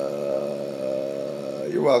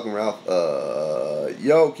 you're welcome, Ralph.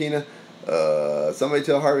 Yo, Keena. Somebody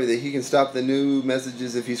tell Harvey that he can stop the new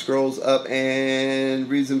messages if he scrolls up and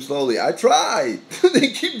reads them slowly. I tried. They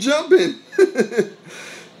keep jumping.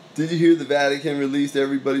 Did you hear the Vatican released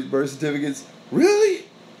everybody's birth certificates? Really?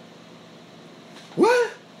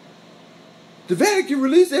 What? The Vatican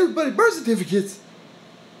released everybody's birth certificates?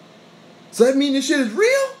 So that mean this shit is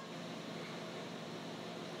real?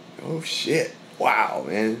 Oh shit. Wow,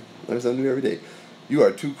 man. Learn something new every day. You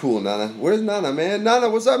are too cool, Nana. Where's Nana, man? Nana,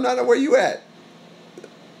 what's up, Nana? Where you at?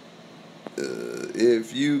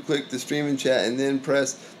 If you click the streaming chat and then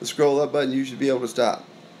press the scroll up button, you should be able to stop.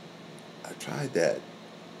 I tried that.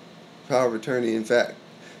 Power of attorney, in fact.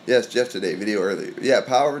 Yes, Jeff today, video earlier. Yeah,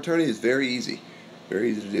 power of attorney is very easy.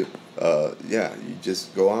 Very easy to do. You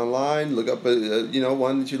just go online, look up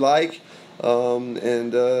one that you like, print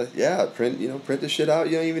the shit out.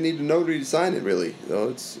 You don't even need a notary to sign it, really.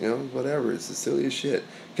 It's whatever. It's the silliest shit.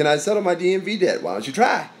 Can I settle my DMV debt? Why don't you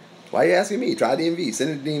try? Why are you asking me? Try DMV.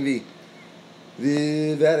 Send it to DMV.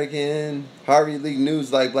 The Vatican. Harvey leaked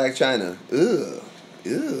news like Black China. Ugh.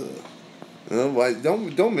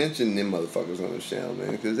 Don't mention them motherfuckers on this channel,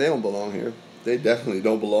 man, because they don't belong here. They definitely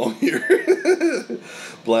don't belong here.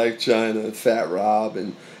 Black China, Fat Rob,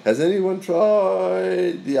 and has anyone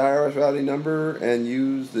tried the IRS routing number and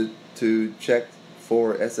used it to check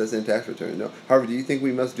for SSN tax return? No. Harvey, do you think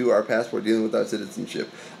we must do our passport dealing with our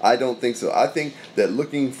citizenship? I don't think so. I think that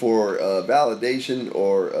looking for validation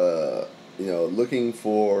or looking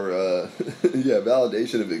for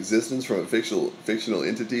validation of existence from a fictional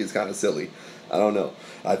entity is kind of silly. I don't know.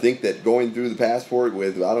 I think that going through the passport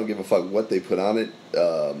with I don't give a fuck what they put on it.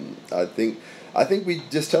 I think we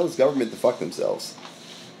just tell this government to fuck themselves.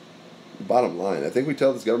 Bottom line, I think we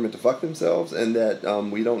tell this government to fuck themselves, and that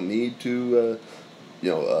we don't need to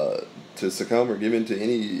to succumb or give in to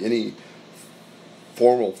any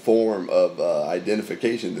formal form of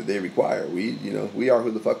identification that they require. We are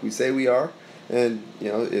who the fuck we say we are, and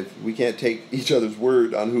if we can't take each other's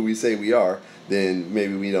word on who we say we are, then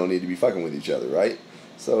maybe we don't need to be fucking with each other, right?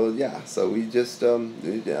 So we just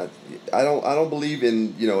I don't believe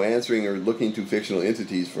in answering or looking to fictional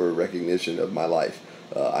entities for recognition of my life.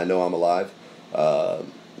 I know I'm alive. Uh,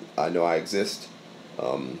 I know I exist.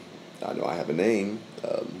 Um, I know I have a name.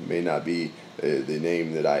 May not be the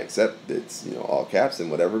name that I accept. It's all caps and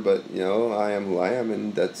whatever. But I am who I am,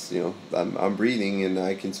 and that's I'm breathing, and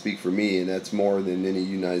I can speak for me, and that's more than any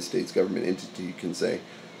United States government entity can say.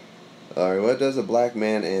 All right, what does a black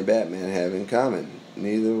man and Batman have in common?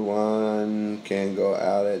 Neither one can go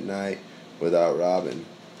out at night without robbing.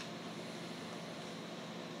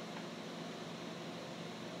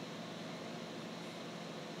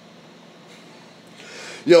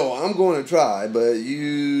 Yo, I'm going to try, but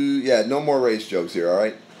no more race jokes here, all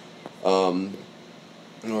right? I don't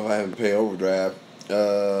know if I haven't paid overdraft.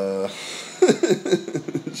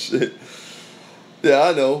 Shit. Yeah,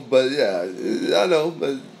 I know, but I know,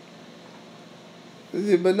 but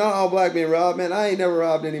not all black men rob, man. I ain't never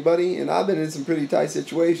robbed anybody, and I've been in some pretty tight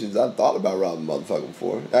situations. I've thought about robbing a motherfucker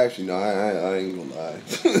before. Actually, no, I ain't gonna lie.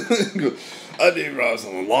 I did rob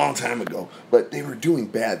someone a long time ago, but they were doing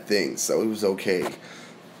bad things, so it was okay.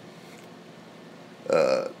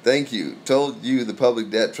 Thank you. Told you the public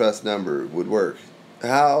debt trust number would work.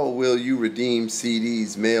 How will you redeem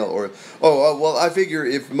CDs, mail, or... Oh, well, I figure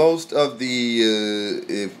if most of the...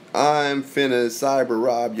 if I'm finna cyber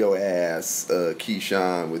rob your ass,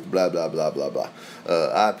 Keyshawn, with blah, blah, blah, blah, blah.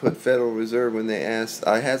 I put Federal Reserve when they asked...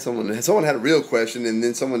 I had someone had a real question, and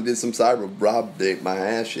then someone did some cyber rob my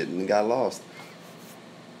ass shit and got lost.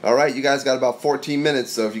 All right, you guys got about 14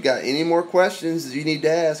 minutes, so if you got any more questions you need to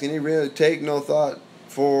ask, take no thought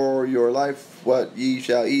for your life, what ye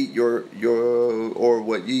shall eat, or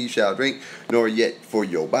what ye shall drink, nor yet for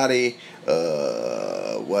your body,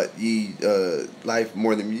 what ye life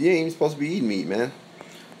more than you ain't supposed to be eating meat, man.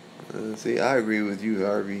 See, I agree with you,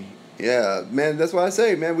 Harvey. Yeah, man, that's what I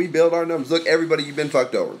say, man. We build our numbers. Look, everybody, you've been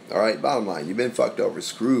fucked over. All right, bottom line, you've been fucked over,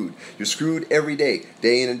 screwed. You're screwed every day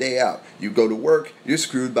in and day out. You go to work, you're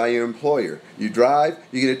screwed by your employer. You drive,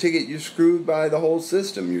 you get a ticket, you're screwed by the whole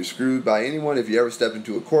system. You're screwed by anyone. If you ever step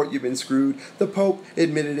into a court, you've been screwed. The Pope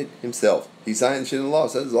admitted it himself. He signed shit in the law.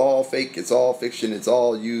 Says it's all fake. It's all fiction. It's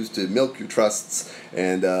all used to milk your trusts.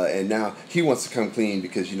 And now he wants to come clean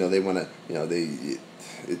because they want to.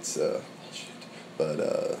 It's bullshit.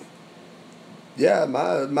 But yeah,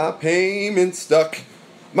 my payment stuck.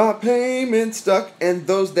 My payment stuck, and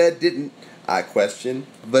those that didn't, I question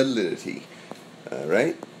validity. All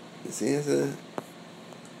right? See,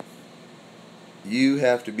 you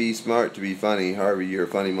have to be smart to be funny, Harvey. You're a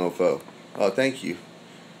funny mofo. Oh, thank you,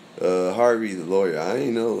 Harvey, the lawyer. I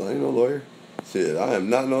ain't no lawyer. Shit, I'm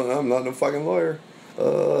not no fucking lawyer.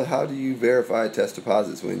 How do you verify test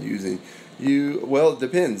deposits when using you? Well, it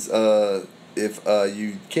depends. If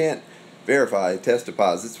you can't verify test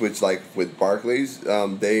deposits, which like with Barclays,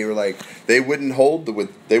 they were like they wouldn't hold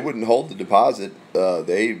the deposit.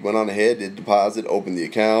 They went on ahead, did deposit, opened the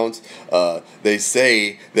accounts. They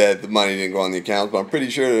say that the money didn't go on the accounts, but I'm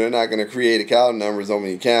pretty sure they're not going to create account numbers on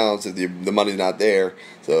the accounts if the money's not there.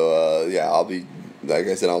 So I'll be, like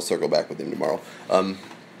I said, I'll circle back with him tomorrow.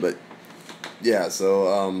 But yeah, so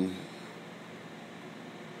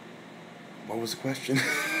what was the question?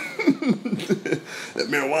 That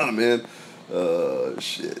marijuana, man.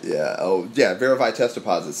 Shit, yeah. Oh, yeah, verify test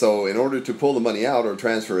deposits. So in order to pull the money out or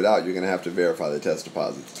transfer it out, you're going to have to verify the test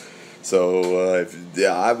deposits. So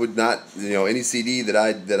I would not, any CD that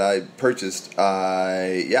I purchased,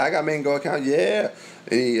 I got Mango account, yeah.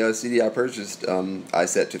 Any CD I purchased, I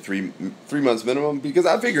set to three months minimum because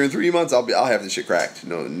I figure in 3 months I'll have this shit cracked.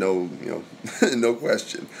 No, no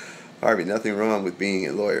question. Harvey, nothing wrong with being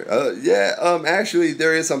a lawyer. Actually,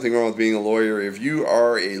 there is something wrong with being a lawyer. If you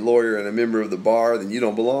are a lawyer and a member of the bar, then you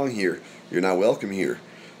don't belong here. You're not welcome here.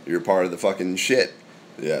 You're part of the fucking shit.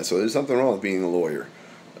 Yeah, so there's something wrong with being a lawyer.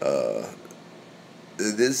 Your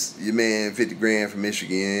man, 50 grand from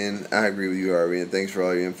Michigan. I agree with you, Harvey, and thanks for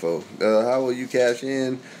all your info. How will you cash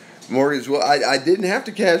in? Mortgage. Well, I didn't have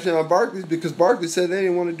to cash in on Barclays because Barclays said they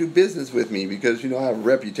didn't want to do business with me because, I have a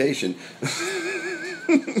reputation.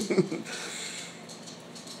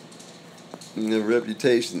 The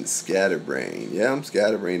reputation, scatterbrain. Yeah, I'm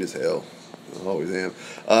scatterbrained as hell. I always am.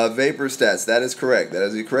 Vapor stats. That is correct. That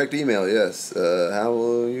is the correct email. Yes. How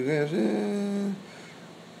will you guys?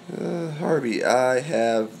 Harvey, I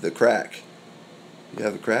have the crack. You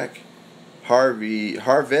have the crack?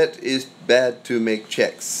 Harvette is bad to make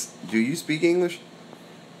checks. Do you speak English?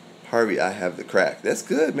 Harvey, I have the crack. That's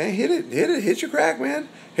good, man. Hit it. Hit your crack, man.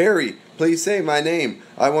 Harry, please say my name.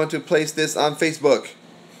 I want to place this on Facebook.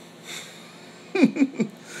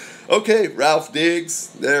 Okay, Ralph Diggs.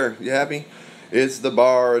 There, you happy? It's the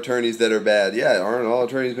bar attorneys that are bad. Yeah, aren't all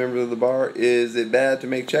attorneys members of the bar? Is it bad to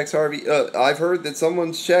make checks, Harvey? I've heard that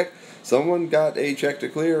someone's check Someone got a check to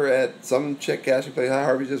clear at some check cashing place. Hi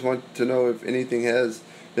Harvey, just want to know if anything has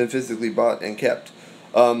been physically bought and kept.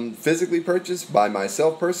 Physically purchased by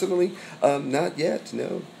myself personally? Not yet.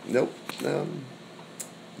 No. Nope. No.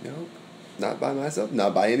 Not by myself.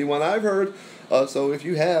 Not by anyone I've heard. So if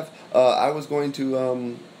you have, I was going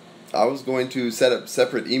to set up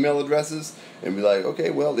separate email addresses and be like, okay,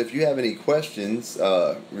 well, if you have any questions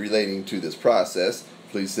relating to this process,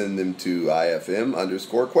 please send them to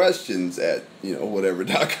ifm_questions at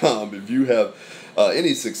whatever.com. If you have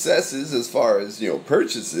any successes as far as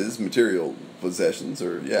purchases, material possessions,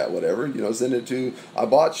 or whatever, send it to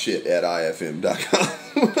ibought@ifm.com.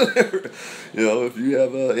 Whatever. If you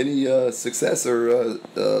have any success or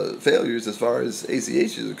failures as far as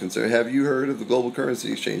ACHs are concerned. Have you heard of the global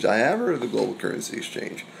currency exchange? I have heard of the global currency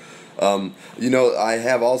exchange. I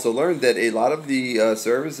have also learned that a lot of the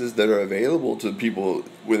services that are available to people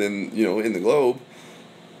within, in the globe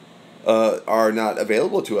are not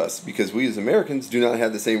available to us because we as Americans do not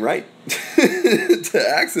have the same right to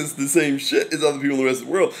access the same shit as other people in the rest of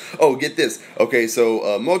the world. Oh, get this. Okay,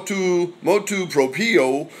 so Motu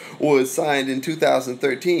Proprio was signed in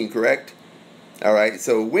 2013, correct? All right.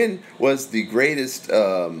 So when was the greatest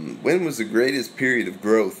period of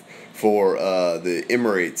growth for the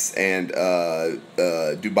Emirates and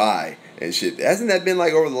Dubai and shit? Hasn't that been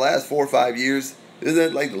like over the last 4 or 5 years? Isn't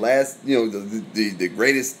that like the last, the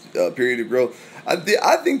greatest period of growth? I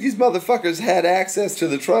think these motherfuckers had access to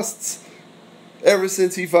the trusts ever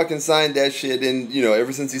since he fucking signed that shit, and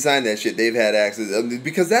ever since he signed that shit, they've had access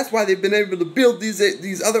because that's why they've been able to build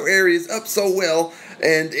these other areas up so well.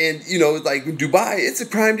 And like Dubai, it's a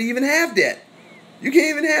crime to even have debt. You can't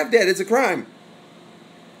even have debt; it's a crime.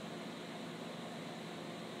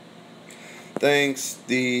 Thanks.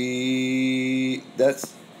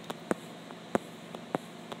 That's.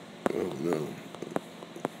 Oh no.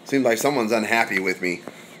 Seems like someone's unhappy with me.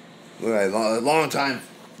 A long time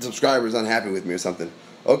subscriber's unhappy with me or something.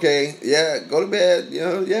 Okay, go to bed.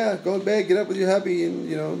 Go to bed. Get up with your hubby. And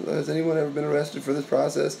has anyone ever been arrested for this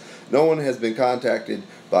process? No one has been contacted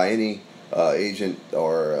by any agent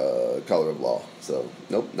or color of law. So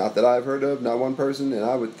nope, not that I've heard of. Not one person. And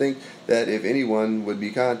I would think that if anyone would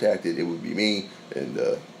be contacted, it would be me. And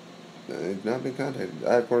I've not been contacted.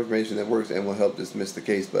 I have more information that works and will help dismiss the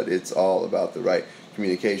case, but it's all about the right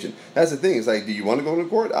communication. That's the thing. It's like, do you want to go into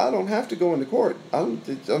court? I don't have to go into court. I'm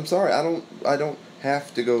sorry. I don't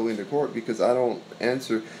have to go into court because I don't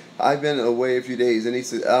answer. I've been away a few days, and he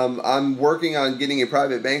said, I'm working on getting a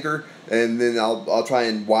private banker, and then I'll try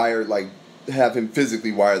and have him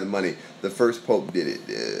physically wire the money. The first Pope did it.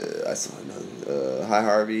 I saw another. Hi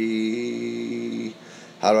Harvey.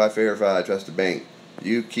 How do I verify I trust a bank?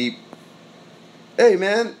 You keep. Hey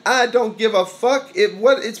man, I don't give a fuck if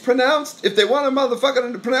what it's pronounced. If they want a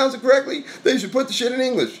motherfucker to pronounce it correctly, they should put the shit in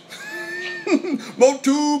English.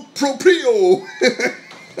 Motu proprio.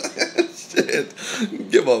 Shit.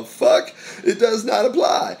 Give a fuck. It does not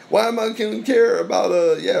apply. Why am I going to care about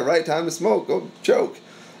right time to smoke? Go choke.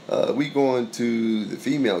 We going to the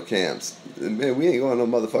female camps. Man, we ain't going to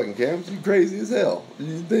no motherfucking camps. You crazy as hell.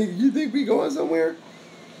 You think we going somewhere?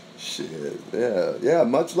 Shit, yeah.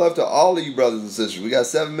 Much love to all of you brothers and sisters. We got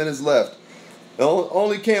 7 minutes left. The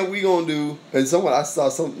only camp we gonna do, and someone saw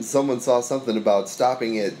something about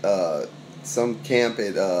stopping at some camp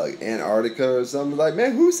at Antarctica or something. Like,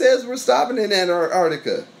 man, who says we're stopping in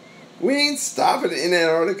Antarctica? We ain't stopping in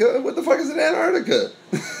Antarctica. What the fuck is in Antarctica?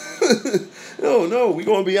 No, we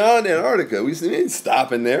going beyond Antarctica. We ain't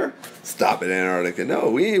stopping there. Stop at Antarctica.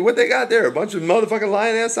 No, we ain't. What they got there? A bunch of motherfucking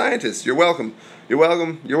lying-ass scientists. You're welcome. You're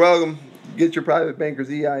welcome. Get your private banker's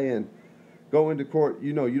EIN. Go into court.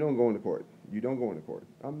 You don't go into court. You don't go into court.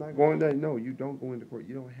 I'm not going there. No, you don't go into court.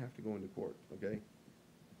 You don't have to go into court, okay?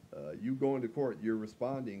 You go into court, you're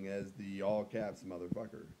responding as the all-caps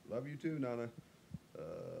motherfucker. Love you too, Nana.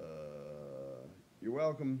 You're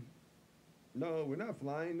welcome. No, we're not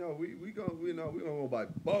flying. No, we're gonna go by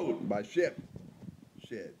boat, by ship.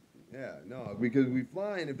 Shit. Yeah, no, because we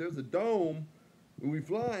flying. If there's a dome, we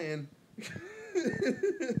flying.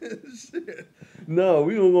 Shit. No,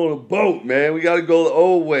 we don't go on a boat, man. We gotta go the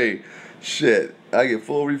old way. Shit. I get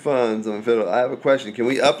full refunds on federal. I have a question. Can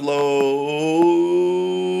we upload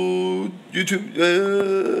YouTube?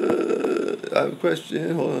 I have a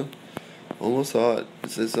question. Hold on. Almost saw it.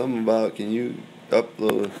 It says something about can you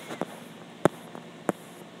upload?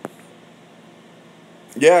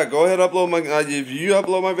 Yeah, go ahead. Upload my. If you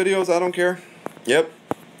upload my videos, I don't care. Yep.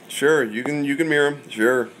 Sure. You can mirror them.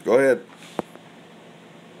 Sure. Go ahead.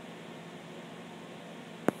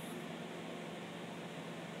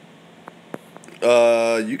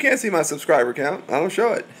 You can't see my subscriber count. I don't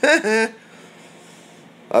show it.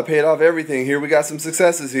 I paid off everything. Here we got some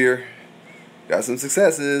successes here. Got some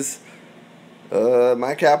successes.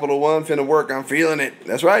 My Capital One finna work. I'm feeling it.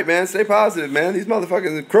 That's right, man. Stay positive, man. These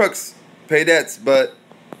motherfuckers are crooks. Pay debts, but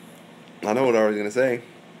I know what I was gonna say.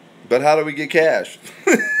 But how do we get cash?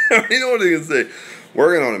 I already know what I was gonna say.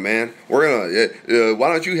 Working on it, man. Working on it.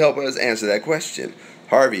 Why don't you help us answer that question?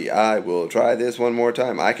 Harvey, I will try this one more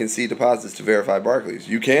time. I can see deposits to verify Barclays.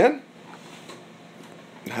 You can?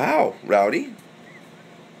 How, Rowdy?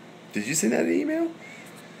 Did you send that an email?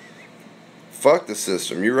 Fuck the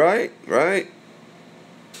system. You right? Right?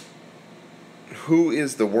 Who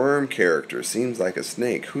is the worm character? Seems like a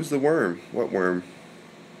snake. Who's the worm? What worm?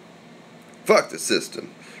 Fuck the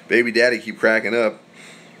system. Baby daddy keep cracking up.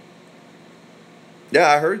 Yeah,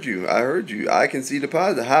 I heard you. I heard you. I can see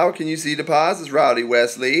deposits. How can you see deposits, Rowdy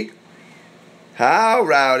Wesley? How,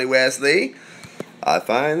 Rowdy Wesley? I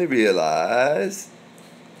finally realized.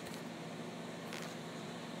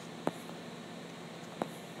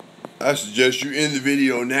 I suggest you end the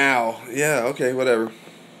video now. Yeah, okay, whatever.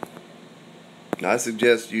 I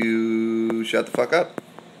suggest you shut the fuck up.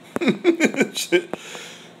 Shit.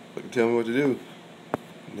 Tell me what to do,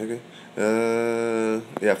 nigga.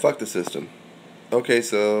 Yeah, fuck the system. Okay,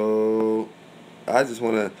 so I just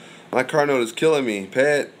wanna. My car note is killing me,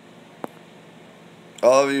 Pat.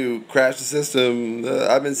 All of you crash the system.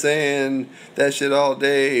 I've been saying that shit all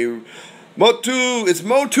day. Motu, it's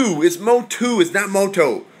Motu. It's Motu. It's not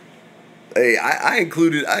Moto. Hey, I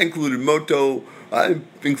included Moto. I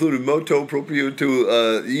included Moto Proprio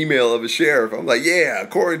to email of a sheriff. I'm like, yeah,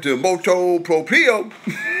 according to Moto Proprio.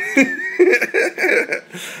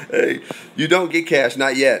 Hey, you don't get cash,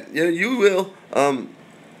 not yet. Yeah, you will. I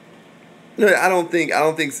don't think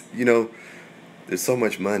you know. There's so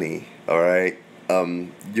much money. All right.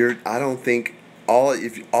 I don't think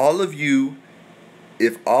if all of you,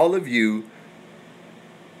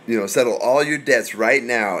 you know, settle all your debts right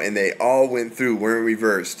now, and they all went through, weren't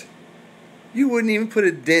reversed, you wouldn't even put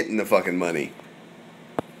a dent in the fucking money.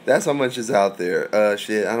 That's how much is out there.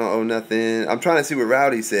 Shit, I don't owe nothing. I'm trying to see what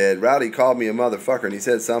Rowdy said. Rowdy called me a motherfucker, and he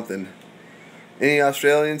said something. Any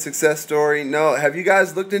Australian success story? No. Have you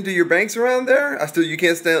guys looked into your banks around there?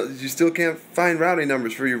 You still can't find Rowdy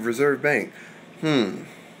numbers for your reserve bank.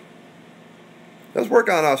 Let's work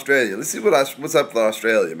on Australia. Let's see what's up with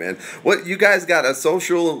Australia, man. What you guys got a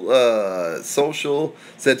social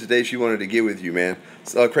said today she wanted to get with you, man.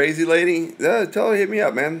 Crazy lady, tell her hit me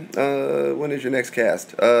up, man. When is your next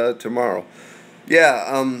cast? Tomorrow.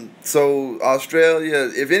 Yeah. So Australia.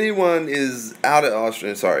 If anyone is out of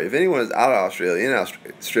Australia, in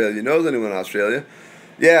Australia, knows anyone in Australia?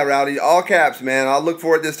 Yeah, Rowdy. All caps, man. I'll look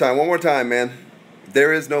for it this time. One more time, man.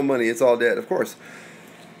 There is no money. It's all dead, of course.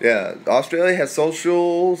 Yeah, Australia has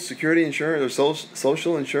social security insurance or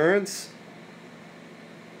social insurance.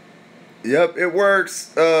 Yep, it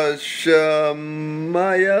works. Shamaya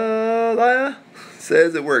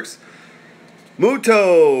says it works.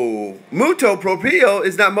 Muto Propio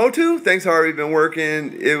is not Motu. Thanks, Harvey. Been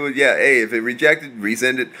working. It was Hey, if it rejected,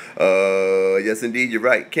 resend it. Yes, indeed, you're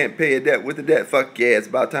right. Can't pay a debt with a debt. Fuck yeah, it's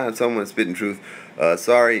about time someone's spitting truth.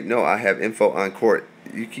 Sorry, no, I have info on court.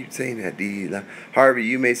 You keep saying that, D. Harvey,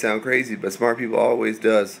 you may sound crazy, but smart people always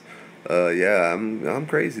does. Yeah, I'm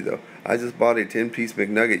crazy though. I just bought a 10-piece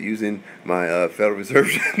McNugget using my Federal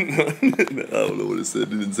Reserve. I don't know what it said. It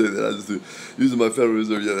didn't say that. I just using my Federal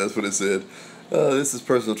Reserve. Yeah, that's what it said. This is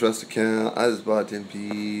personal trust account. I just bought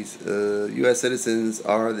 10-piece. U.S. citizens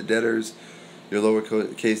are the debtors. Your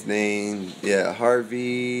lowercase name. Yeah,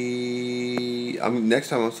 Harvey. Next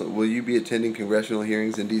time, will you be attending congressional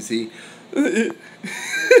hearings in D.C.?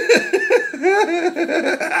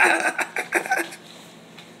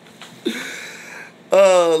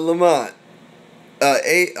 Lamont.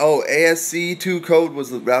 ASC2 code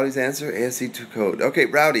was Rowdy's answer. ASC2 code. Okay,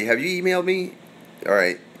 Rowdy, have you emailed me? All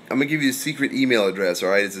right, I'm gonna give you a secret email address. All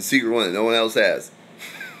right, it's a secret one that no one else has.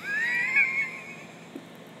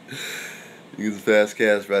 Use a fast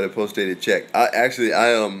cash, write a post-dated check. I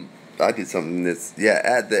did something that's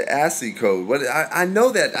at the ASCII code. What I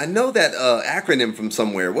know that acronym from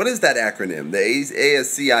somewhere. What is that acronym? The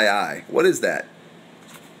ASCII. What is that?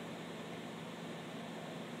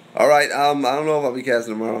 All right. I don't know if I'll be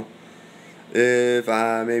casting tomorrow. If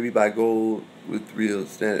I maybe buy gold with real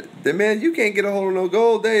standard. Then man, you can't get a hold of no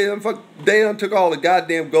gold. They done took all the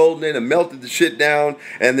goddamn gold and they done melted the shit down,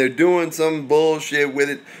 and they're doing some bullshit with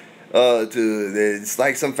it. It's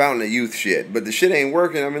like some fountain of youth shit, but the shit ain't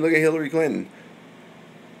working. I mean, look at Hillary Clinton.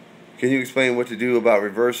 Can you explain what to do about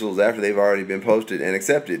reversals after they've already been posted and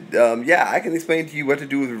accepted? Yeah, I can explain to you what to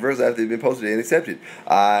do with reversals after they've been posted and accepted.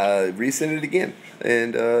 Resend it again,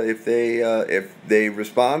 and if they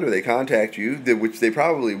respond or they contact you, which they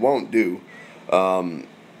probably won't do,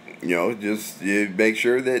 just make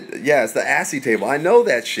sure that it's the ASCII table. I know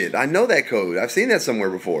that shit. I know that code. I've seen that somewhere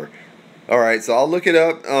before. All right, so I'll look it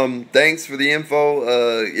up. Thanks for the info.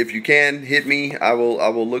 If you can hit me, I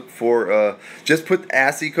will look for. Just put the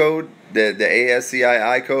ASCII code, the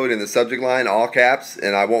ASCII code in the subject line, all caps,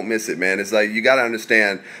 and I won't miss it, man. It's like you gotta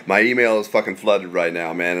understand, my email is fucking flooded right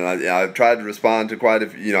now, man, and I've tried to respond to quite a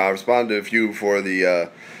few. I responded to a few before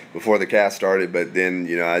the cast started, but then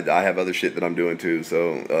I have other shit that I'm doing too.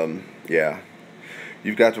 So yeah.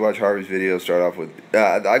 You've got to watch Harvey's videos. Start off with.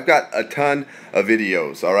 I've got a ton of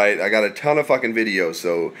videos. All right, I got a ton of fucking videos.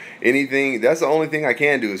 So anything. That's the only thing I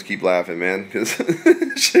can do is keep laughing, man. Because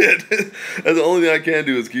shit. That's the only thing I can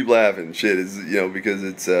do is keep laughing. Shit is because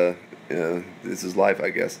it's this is life, I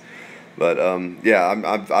guess. But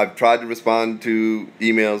I've tried to respond to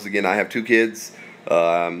emails again. I have 2 kids.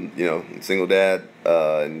 Single dad,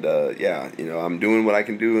 I'm doing what I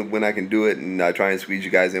can do when I can do it, and I try and squeeze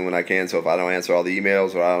you guys in when I can. So if I don't answer all the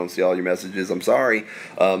emails or I don't see all your messages, I'm sorry.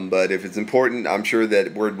 But if it's important, I'm sure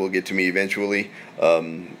that word will get to me eventually.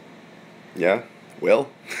 Well,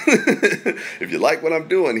 if you like what I'm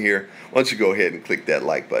doing here, why don't you go ahead and click that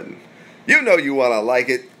like button. You know you want to like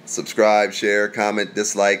it, subscribe, share, comment,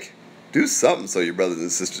 dislike. Do something so your brothers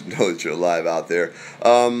and sisters know that you're alive out there.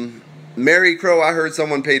 Mary Crow, I heard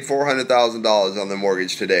someone paid $400,000 on their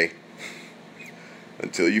mortgage today.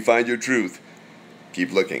 Until you find your truth,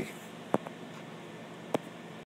 keep looking.